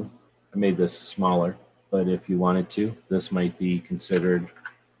wanted to, I made this smaller, but if you wanted to, this might be considered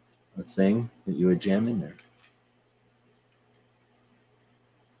a thing that you would jam in there.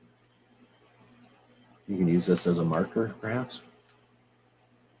 You can use this as a marker, perhaps.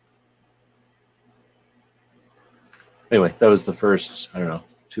 Anyway, that was the first, I don't know,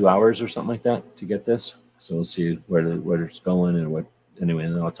 2 hours or something like that to get this. So we'll see where it's going and what. Anyway,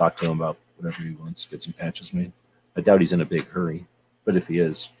 and then I'll talk to him about whatever he wants to get some patches made. I doubt he's in a big hurry, but if he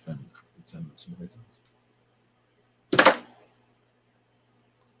is, then we'll send him some business.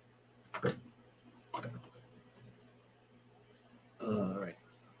 All right.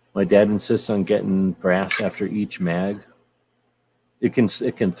 My dad insists on getting brass after each mag. It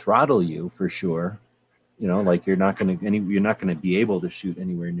can throttle you for sure. You know, like you're not going to be able to shoot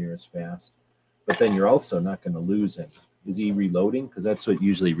anywhere near as fast, but then you're also not going to lose any. Is he reloading? Because that's what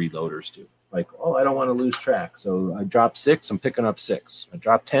usually reloaders do. Like, oh, I don't want to lose track, so I drop 6, I'm picking up 6. I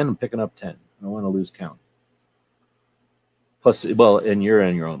drop 10, I'm picking up 10. I don't want to lose count. Plus, well, and you're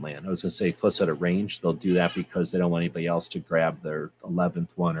in your own land. I was going to say, plus at a range, they'll do that because they don't want anybody else to grab their 11th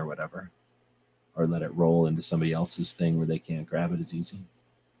one or whatever, or let it roll into somebody else's thing where they can't grab it as easy.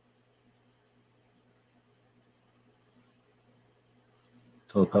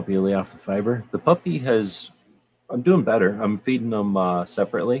 Told the puppy to lay off the fiber. The puppy has, I'm doing better. I'm feeding them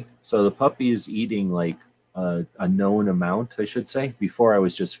separately. So the puppy is eating like a known amount, I should say. Before I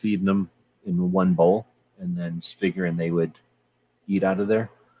was just feeding them in one bowl and then just figuring they would eat out of there.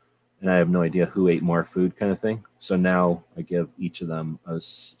 And I have no idea who ate more food kind of thing. So now I give each of them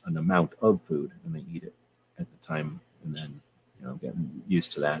an amount of food and they eat it at the time. And then, you know, getting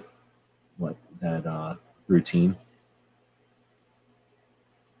used to that, routine.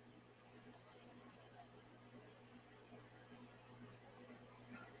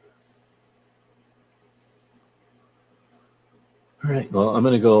 All right, well, I'm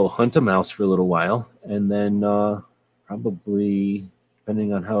going to go hunt a mouse for a little while, and then probably,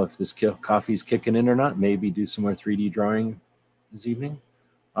 depending on how if this coffee's kicking in or not, maybe do some more 3D drawing this evening.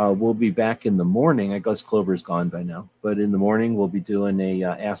 We'll be back in the morning. I guess Clover's gone by now, but in the morning we'll be doing a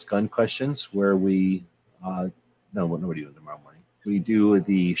Ask Gun Questions where we, no, what are we doing tomorrow morning? We do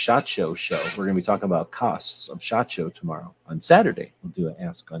the SHOT Show. We're going to be talking about costs of SHOT Show tomorrow. On Saturday, we'll do an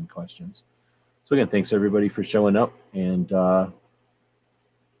Ask Gun Questions. So again, thanks everybody for showing up, and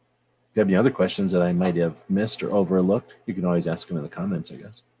if you have any other questions that I might have missed or overlooked, you can always ask them in the comments, I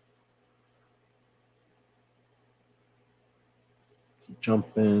guess. Keep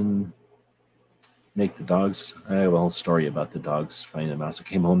jumping. Make the dogs. I have a whole story about the dogs finding a mouse. I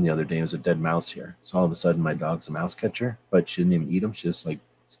came home the other day, there was a dead mouse here. So all of a sudden my dog's a mouse catcher, but she didn't even eat them. She just like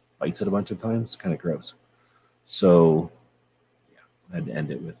bites it a bunch of times. It's kind of gross. So yeah, I had to end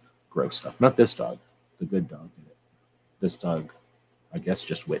it with gross stuff. Not this dog. The good dog did it. This dog, I guess,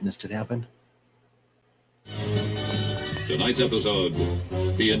 just witnessed it happen. Tonight's episode,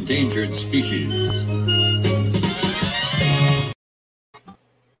 The Endangered Species.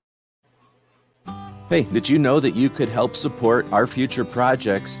 Hey, did you know that you could help support our future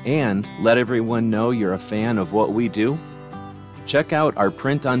projects and let everyone know you're a fan of what we do? Check out our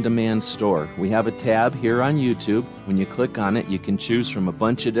print-on-demand store. We have a tab here on YouTube. When you click on it, you can choose from a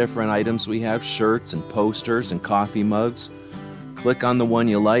bunch of different items. We have shirts and posters and coffee mugs. Click on the one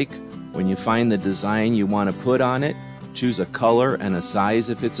you like. When you find the design you want to put on it, choose a color and a size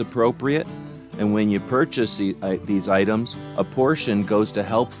if it's appropriate. And when you purchase these items, a portion goes to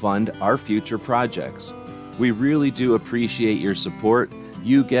help fund our future projects. We really do appreciate your support.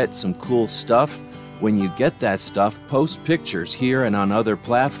 You get some cool stuff. When you get that stuff, post pictures here and on other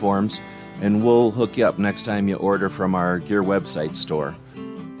platforms, and we'll hook you up next time you order from our Gear website store.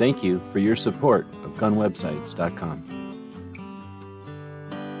 Thank you for your support of gunwebsites.com.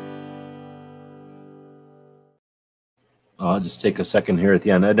 I'll just take a second here at the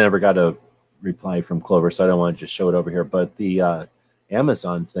end. I never got a reply from Clover, so I don't want to just show it over here. But the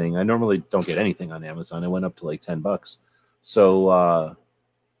Amazon thing, I normally don't get anything on Amazon. It went up to like $10. So I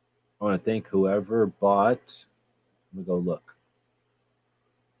want to thank whoever bought. Let me go look.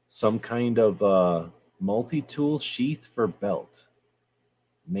 some kind of multi-tool sheath for belt,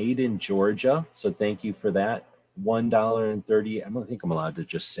 made in Georgia. So thank you for that. $1.30. I don't think I'm allowed to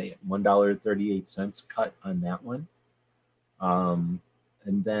just say it. $1.38 cut on that one. And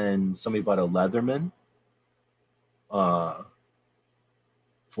then somebody bought a Leatherman for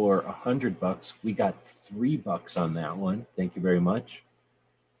 $100. We got $3 on that one. Thank you very much.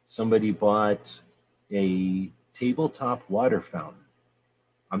 Somebody bought a tabletop water fountain.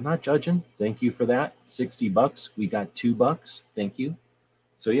 I'm not judging. Thank you for that. $60. We got $2. Thank you.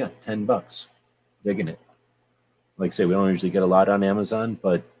 So yeah, $10. Digging it. Like I say, we don't usually get a lot on Amazon,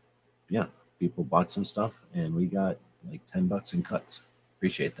 but yeah, people bought some stuff and we got like $10 in cuts.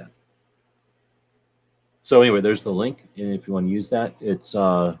 Appreciate that. So anyway, there's the link, and if you want to use that, it's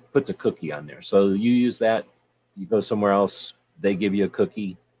puts a cookie on there. So you use that, you go somewhere else, they give you a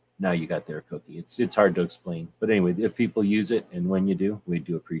cookie. Now you got their cookie. It's hard to explain, but anyway, if people use it, and when you do, we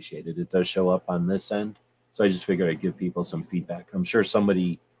do appreciate it. It does show up on this end, so I just figured I'd give people some feedback. I'm sure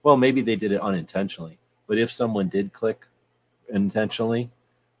somebody, well, maybe they did it unintentionally, but if someone did click intentionally,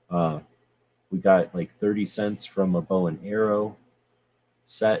 we got like 30 cents from a bow and arrow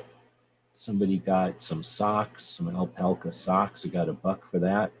set. Somebody got some socks, some alpaca socks. We got $1 for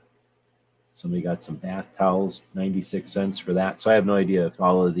that. Somebody got some bath towels, 96 cents for that. So I have no idea if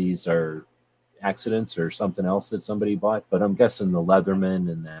all of these are accidents or something else that somebody bought, but I'm guessing the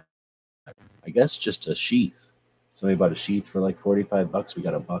Leatherman and that, I guess just a sheath. Somebody bought a sheath for like $45. We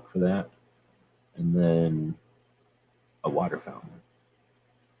got $1 for that. And then a water fountain.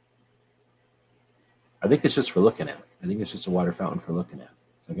 I think it's just for looking at. I think it's just a water fountain for looking at.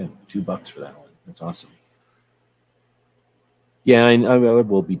 So again, $2 for that one. That's awesome. Yeah, I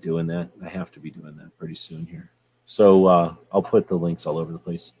will be doing that. I have to be doing that pretty soon here. So I'll put the links all over the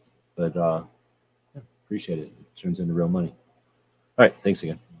place. But yeah, appreciate it. It turns into real money. All right. Thanks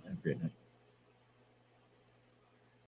again. Have a great night.